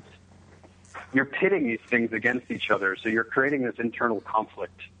balance, you're pitting these things against each other. So you're creating this internal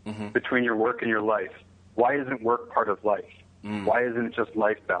conflict between your work and your life. Why isn't work part of life? Why isn't it just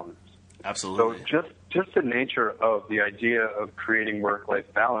life balance? Absolutely. So just the nature of the idea of creating work-life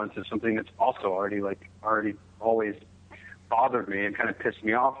balance is something that's also already always bothered me and kind of pissed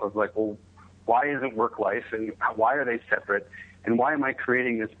me off of why isn't work-life and why are they separate? And why am I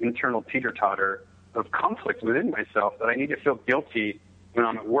creating this internal teeter-totter of conflict within myself that I need to feel guilty when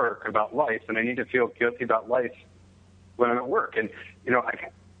I'm at work about life, and I need to feel guilty about life when I'm at work? And,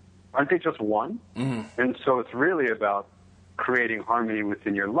 aren't they just one? Mm-hmm. And so it's really about creating harmony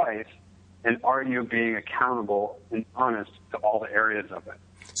within your life, and are you being accountable and honest to all the areas of it?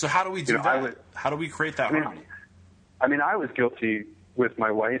 So how do we do that? How do we create that harmony? I was guilty with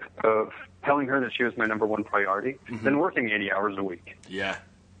my wife of telling her that she was my number one priority, then working 80 hours a week. Yeah.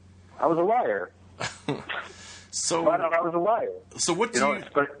 I was a liar. So I was a liar. So what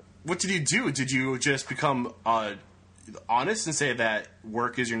did you do? Did you just become honest and say that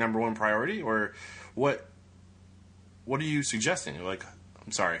work is your number one priority, or what? What are you suggesting?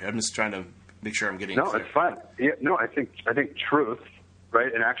 I'm sorry, I'm just trying to make sure I'm getting. No, clear. it's fine. Yeah, no, I think truth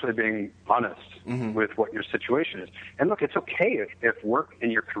right? And actually being honest with what your situation is. And look, it's okay if work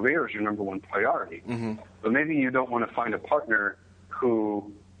and your career is your number one priority. But maybe you don't want to find a partner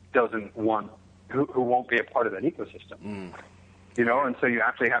who won't be a part of that ecosystem. You know, and so you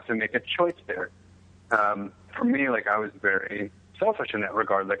actually have to make a choice there. For me, like, I was very selfish in that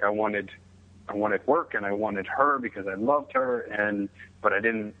regard. Like, I wanted work and I wanted her because I loved her, but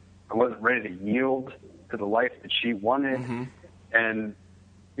I wasn't ready to yield to the life that she wanted. And,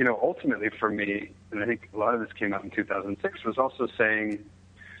 you know, ultimately for me, and I think a lot of this came out in 2006, was also saying,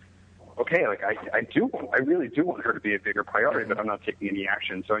 okay, like, I really do want her to be a bigger priority, but I'm not taking any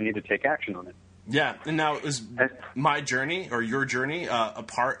action, so I need to take action on it. Yeah, and now is my journey or your journey a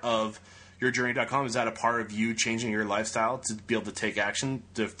part of yourjourney.com? Is that a part of you changing your lifestyle to be able to take action,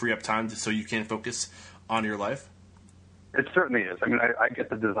 to free up time so you can focus on your life? It certainly is. I mean, I get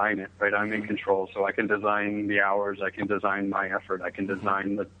to design it, right? I'm in control, so I can design the hours, I can design my effort, I can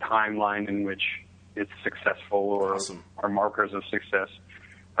design the timeline in which it's successful or markers of success,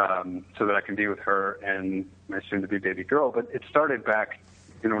 so that I can be with her and my soon-to-be baby girl. But it started back,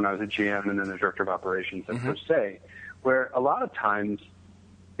 you know, when I was a GM and then the director of operations at Per Se, where a lot of times,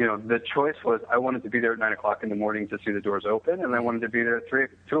 you know, the choice was I wanted to be there at 9 o'clock in the morning to see the doors open, and I wanted to be there at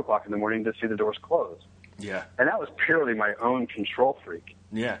 2 o'clock in the morning to see the doors close. Yeah. And that was purely my own control freak.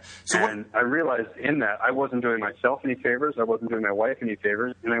 Yeah. I realized in that I wasn't doing myself any favors, I wasn't doing my wife any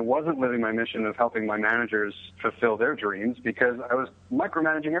favors, and I wasn't living my mission of helping my managers fulfill their dreams because I was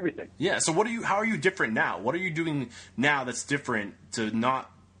micromanaging everything. Yeah. So how are you different now? What are you doing now that's different to not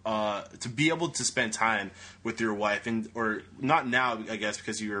to be able to spend time with your wife, or not now, I guess,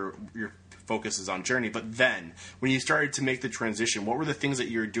 because your focus is on Journey, but then when you started to make the transition, what were the things that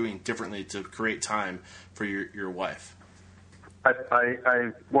you're doing differently to create time for your wife?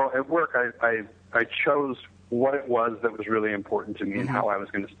 Well, at work, I chose what it was that was really important to me and how I was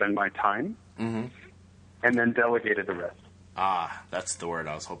going to spend my time, and then delegated the rest. That's the word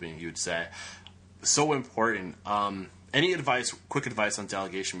I was hoping you'd say. So important. Any quick advice on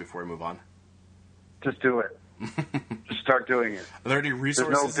delegation before we move on? Just do it. Just start doing it. Are there any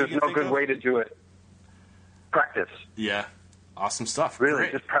resources? There's no good way to do it. Practice. Yeah. Awesome stuff.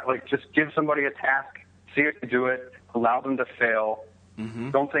 Really, Great. just give somebody a task, see if you do it, allow them to fail.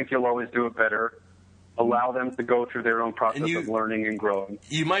 Don't think you'll always do it better. Allow them to go through their own process of learning and growing.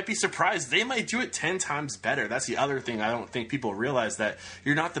 You might be surprised. They might do it 10 times better. That's the other thing. I don't think people realize that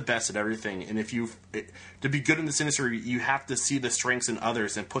you're not the best at everything. And to be good in this industry, you have to see the strengths in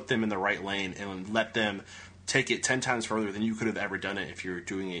others and put them in the right lane and let them take it 10 times further than you could have ever done it if you're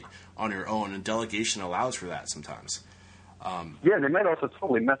doing it on your own. And delegation allows for that sometimes. Yeah, they might also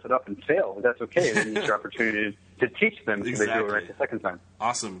totally mess it up and fail, but that's okay. It's your opportunity to teach them so they do it right the second time.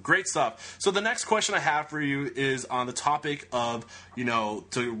 Awesome. Great stuff. So the next question I have for you is on the topic of, you know,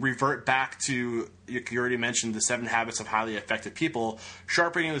 to revert back to, you already mentioned the 7 habits of highly effective people,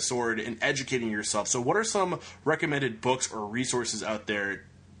 sharpening the sword, and educating yourself. So what are some recommended books or resources out there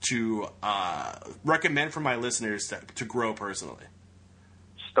to recommend for my listeners to grow personally?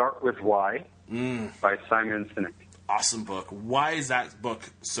 Start with Why by Simon Sinek. Awesome book. Why is that book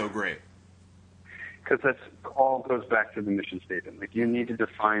so great? Because that all goes back to the mission statement. Like, you need to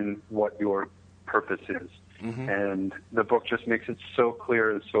define what your purpose is. And the book just makes it so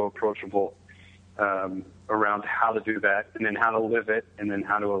clear and so approachable around how to do that, and then how to live it, and then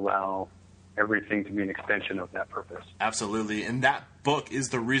how to allow everything to be an extension of that purpose. Absolutely. And that book is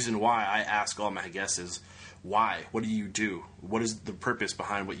the reason why I ask all my guests is, why? What do you do? What is the purpose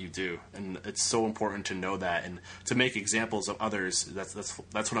behind what you do? And it's so important to know that and to make examples of others. That's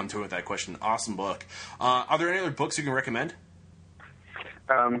what I'm doing with that question. Awesome book. Are there any other books you can recommend?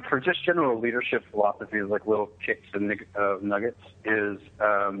 For just general leadership philosophies, like little kicks and nuggets, is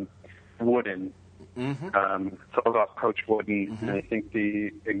Wooden. It's all about Coach Wooden, and I think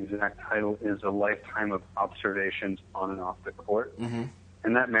the exact title is A Lifetime of Observations on and off the Court.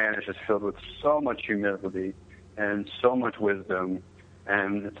 And that man is just filled with so much humility and so much wisdom.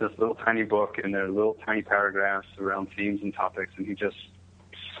 And it's this little tiny book, and there are little tiny paragraphs around themes and topics, and he just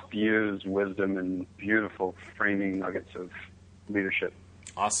spews wisdom and beautiful framing nuggets of leadership.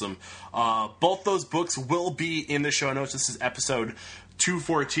 Awesome. Both those books will be in the show notes. This is episode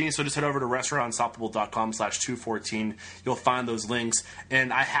 214, so just head over to restaurantunstoppable.com/214. You'll find those links.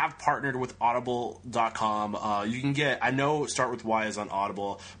 And I have partnered with audible.com. You can get, I know Start With Why is on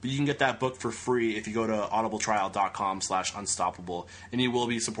Audible, but you can get that book for free if you go to audibletrial.com/unstoppable. And you will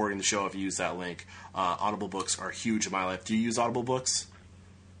be supporting the show if you use that link. Audible books are huge in my life. Do you use Audible books?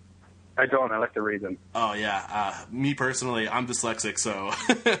 I don't. I like to read them. Oh, yeah. Me personally, I'm dyslexic, so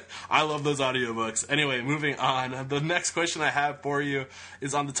I love those audiobooks. Anyway, moving on. The next question I have for you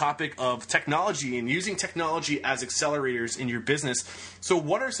is on the topic of technology and using technology as accelerators in your business. So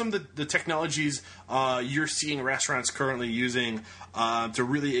what are some of the technologies you're seeing restaurants currently using to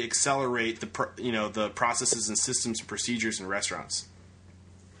really accelerate the processes and systems and procedures in restaurants?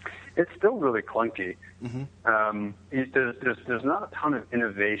 It's still really clunky. Mm-hmm. There's not a ton of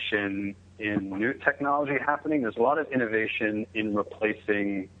innovation in new technology happening. There's a lot of innovation in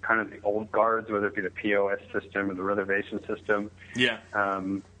replacing kind of the old guards, whether it be the POS system or the reservation system,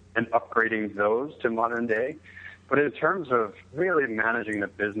 and upgrading those to modern day. But in terms of really managing the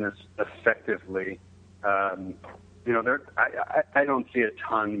business effectively, I don't see a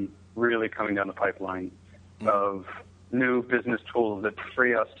ton really coming down the pipeline of new business tools that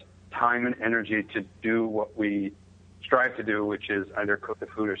free us time and energy to do what we strive to do, which is either cook the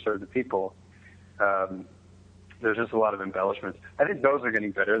food or serve the people. There's just a lot of embellishments. I think those are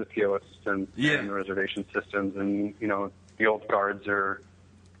getting better, the POS systems and the reservation systems, and the old guards are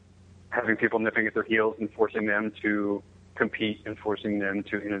having people nipping at their heels and forcing them to compete and forcing them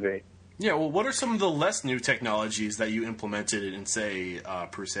to innovate. Yeah, well, what are some of the less new technologies that you implemented in, say,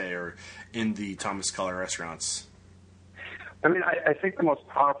 Per Se or in the Thomas Keller restaurants? I mean, I think the most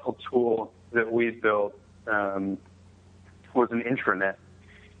powerful tool that we built was an intranet.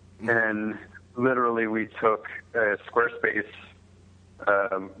 And literally we took a Squarespace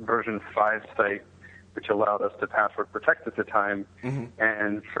version 5 site, which allowed us to password protect at the time,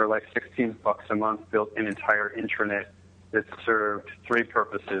 and for like $16 a month built an entire intranet that served 3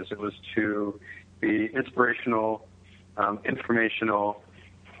 purposes. It was to be inspirational, informational,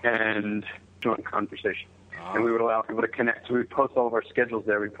 and joint conversation. And we would allow people to connect. So we'd post all of our schedules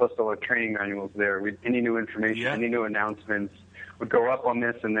there. We'd post all our training manuals there. Any new information, any new announcements would go up on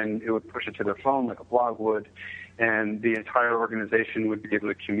this, and then it would push it to their phone like a blog would. And the entire organization would be able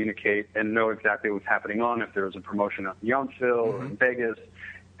to communicate and know exactly what's happening on. If there was a promotion out in Yountville or in Vegas,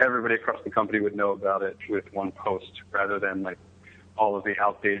 everybody across the company would know about it with one post rather than like all of the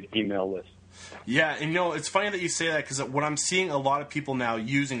outdated email lists. Yeah, and it's funny that you say that because what I'm seeing a lot of people now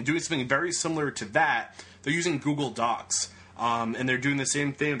doing something very similar to that, they're using Google Docs. And they're doing the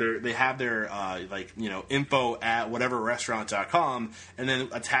same thing. They have their info at whateverrestaurant.com, and then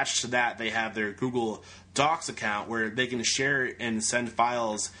attached to that they have their Google Docs account where they can share and send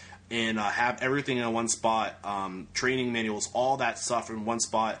files and have everything in one spot, training manuals, all that stuff in one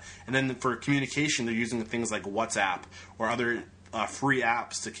spot. And then for communication, they're using things like WhatsApp or other free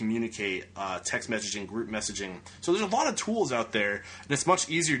apps to communicate, text messaging, group messaging. So there's a lot of tools out there, and it's much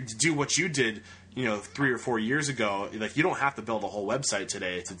easier to do what you did 3 or 4 years ago. Like, you don't have to build a whole website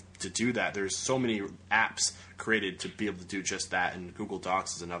today to do that. There's so many apps created to be able to do just that, and Google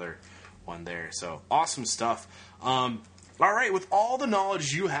Docs is another one there. So awesome stuff. All right, with all the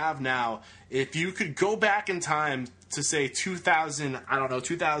knowledge you have now, if you could go back in time to say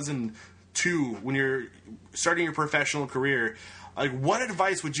 2002, when you're starting your professional career, like, what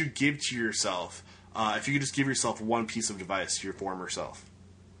advice would you give to yourself if you could just give yourself one piece of advice to your former self?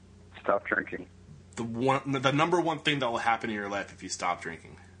 Stop drinking. The number one thing that will happen in your life if you stop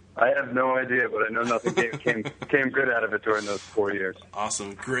drinking. I have no idea, but I know nothing came good out of it during those 4 years.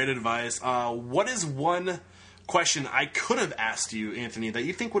 Awesome. Great advice. What is one question I could have asked you, Anthony, that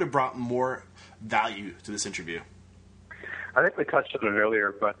you think would have brought more value to this interview? I think we touched on it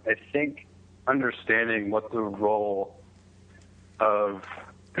earlier, but I think understanding what the role of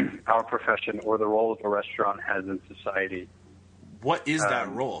our profession or the role of a restaurant has in society. What is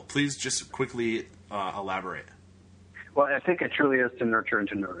that role? Please just quickly elaborate. Well, I think it truly is to nurture and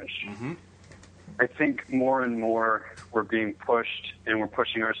to nourish. Mm-hmm. I think more and more we're being pushed, and we're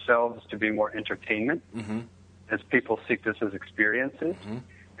pushing ourselves to be more entertainment as people seek this as experiences.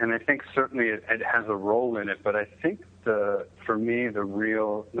 And I think certainly it has a role in it, but I think for me, the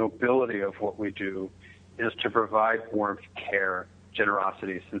real nobility of what we do is to provide warmth, care,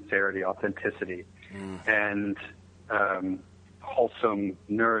 generosity, sincerity, authenticity, and wholesome,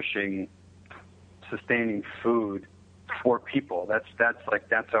 nourishing, sustaining food for people.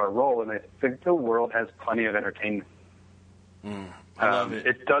 That's our role, and I think the world has plenty of entertainment. I love it.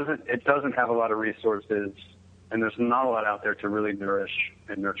 It doesn't have a lot of resources, and there's not a lot out there to really nourish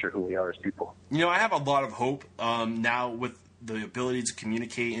and nurture who we are as people. I have a lot of hope now with the ability to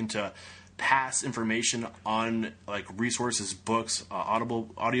communicate and to pass information on like resources, books,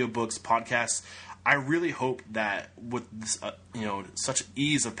 audio books, podcasts. I really hope that with this, such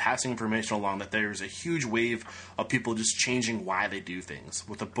ease of passing information along, that there's a huge wave of people just changing why they do things.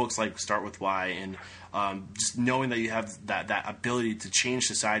 With the books like Start With Why, and just knowing that you have that ability to change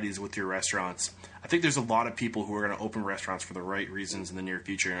societies with your restaurants. I think there's a lot of people who are going to open restaurants for the right reasons in the near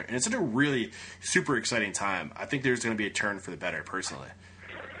future, and it's in a really super exciting time. I think there's going to be a turn for the better, personally.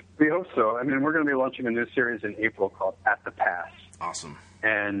 We hope so. I mean, we're going to be launching a new series in April called At the Pass. Awesome.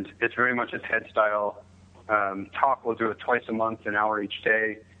 And it's very much a TED-style talk. We'll do it twice a month, an hour each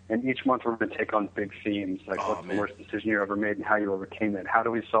day. And each month we're going to take on big themes, like what's the worst decision you ever made and how you overcame it. How do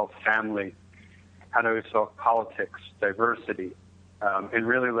we solve family? How do we solve politics, diversity? And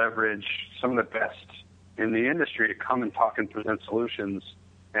really leverage some of the best in the industry to come and talk and present solutions.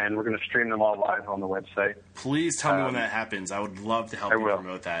 And we're going to stream them all live on the website. Please tell me when that happens. I would love to help you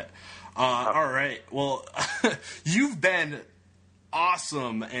promote that. All right. Well, you've been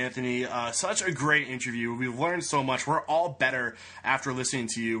awesome, Anthony. Such a great interview. We've learned so much. We're all better after listening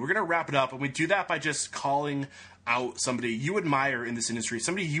to you. We're going to wrap it up, and we do that by just calling out somebody you admire in this industry,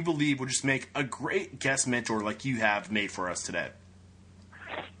 somebody you believe will just make a great guest mentor like you have made for us today.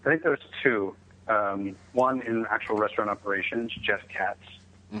 I think there's two. One in actual restaurant operations, Jeff Katz,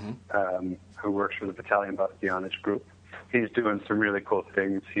 who works for the Battalion Bastianich Group. He's doing some really cool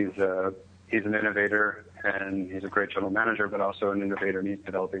things. He's an innovator, and he's a great general manager, but also an innovator, and he's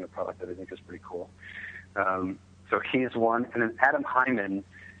developing a product that I think is pretty cool. So he's one. And then Adam Hyman,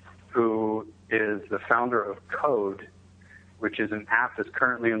 who is the founder of Code, which is an app that's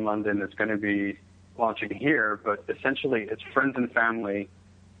currently in London that's going to be launching here, but essentially it's friends and family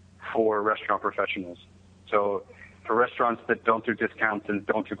for restaurant professionals. So for restaurants that don't do discounts and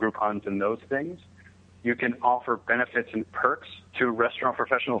don't do Groupons and those things, you can offer benefits and perks to restaurant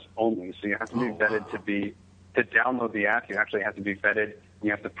professionals only. So you have to be vetted to download the app. You actually have to be vetted.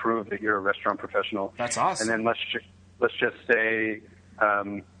 You have to prove that you're a restaurant professional. That's awesome. And then let's just say,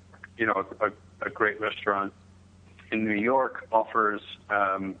 a great restaurant in New York offers,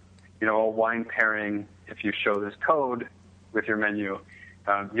 a wine pairing. If you show this code with your menu,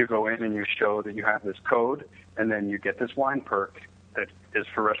 you go in and you show that you have this code, and then you get this wine perk that is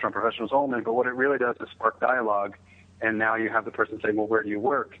for restaurant professionals only. But what it really does is spark dialogue, and now you have the person say, well, where do you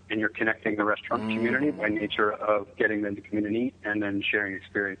work? And you're connecting the restaurant community by nature of getting them to come in and eat and then sharing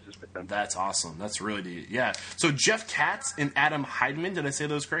experiences with them. That's awesome. That's really neat. Yeah. So Jeff Katz and Adam Hyman, did I say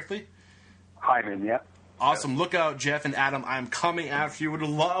those correctly? Hyman, yeah. Awesome. Look out, Jeff and Adam. I'm coming after you. Would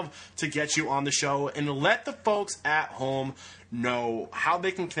love to get you on the show and let the folks at home know how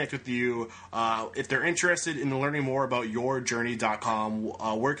they can connect with you. If they're interested in learning more about yourjourney.com,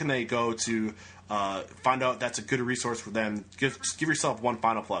 where can they go to find out that's a good resource for them? Just give yourself one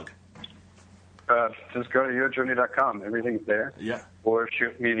final plug. Just go to yourjourney.com. Everything's there. Yeah. Or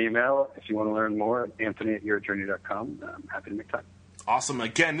shoot me an email if you want to learn more, Anthony@yourjourney.com. I'm happy to make time. Awesome.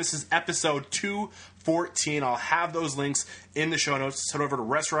 Again, this is episode 214. I'll have those links in the show notes. Just head over to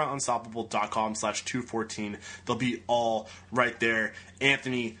restaurantunstoppable.com/214. They'll be all right there.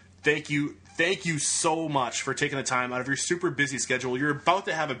 Anthony, thank you. Thank you so much for taking the time out of your super busy schedule. You're about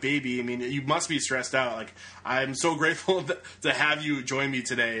to have a baby. I mean, you must be stressed out. Like, I'm so grateful to have you join me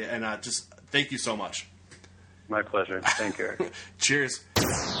today, and just thank you so much. My pleasure. Thank you, Eric. Cheers.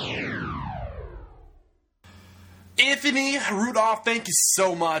 Anthony Rudolph, thank you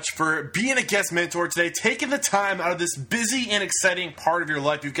so much for being a guest mentor today, taking the time out of this busy and exciting part of your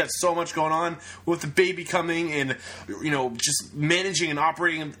life. You've got so much going on with the baby coming and, just managing and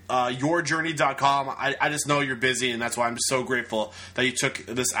operating yourjourney.com. I just know you're busy, and that's why I'm so grateful that you took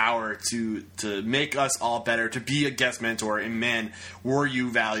this hour to make us all better, to be a guest mentor, and man, were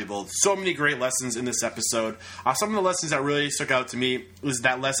you valuable. So many great lessons in this episode. Some of the lessons that really stuck out to me was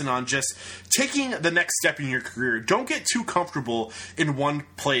that lesson on just taking the next step in your career. Don't get too comfortable in one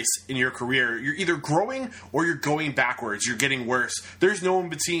place in your career. You're either growing or you're going backwards. You're getting worse. There's no in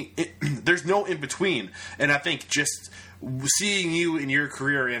between. There's no in between. And I think just seeing you in your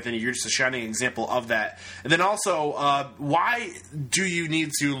career, Anthony, you're just a shining example of that. And then also, why do you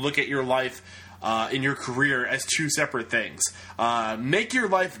need to look at your life in your career as two separate things? Make your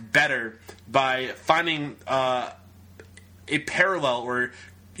life better by finding a parallel, or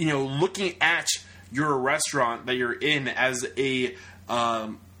looking at your restaurant that you're in as a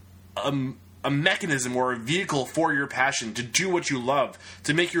mechanism or a vehicle for your passion, to do what you love,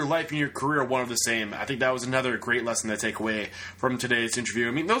 to make your life and your career one of the same. I think that was another great lesson to take away from today's interview.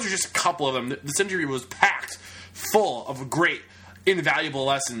 I mean, those are just a couple of them. This interview was packed full of great, invaluable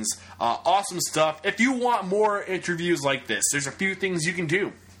lessons. Awesome stuff. If you want more interviews like this, there's a few things you can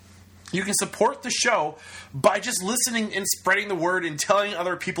do. You can support the show by just listening and spreading the word and telling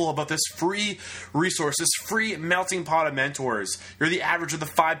other people about this free resource, this free melting pot of mentors. You're the average of the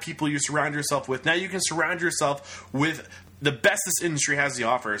 5 people you surround yourself with. Now you can surround yourself with the best this industry has to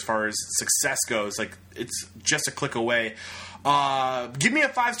offer as far as success goes. Like, it's just a click away. Give me a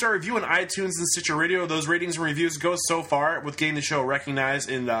 5-star review on iTunes and Stitcher Radio. Those ratings and reviews go so far with getting the show recognized,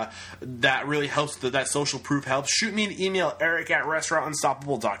 and that really helps. That social proof helps. Shoot me an email,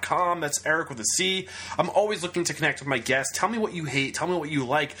 eric@restaurantunstoppable.com. That's Eric with a C. I'm always looking to connect with my guests. Tell me what you hate. Tell me what you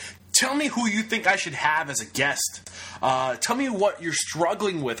like. Tell me who you think I should have as a guest. Tell me what you're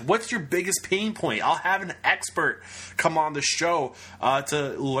struggling with. What's your biggest pain point? I'll have an expert come on the show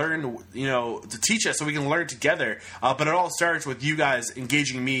to learn, to teach us so we can learn together. But it all starts with you guys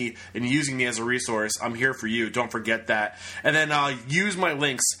engaging me and using me as a resource. I'm here for you. Don't forget that. And then use my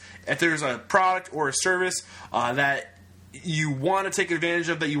links. If there's a product or a service that you want to take advantage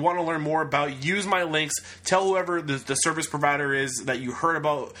of, that you want to learn more about, use my links. Tell whoever the service provider is that you heard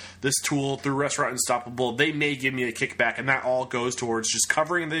about this tool through Restaurant Unstoppable. They may give me a kickback, and that all goes towards just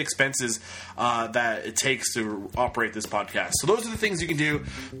covering the expenses that it takes to operate this podcast. So those are the things you can do.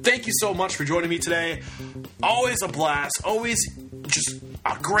 Thank you so much for joining me today. Always a blast. Always just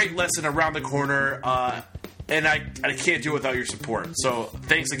a great lesson around the corner. And I can't do it without your support. So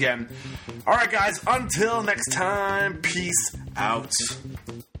thanks again. All right, guys. Until next time, peace out.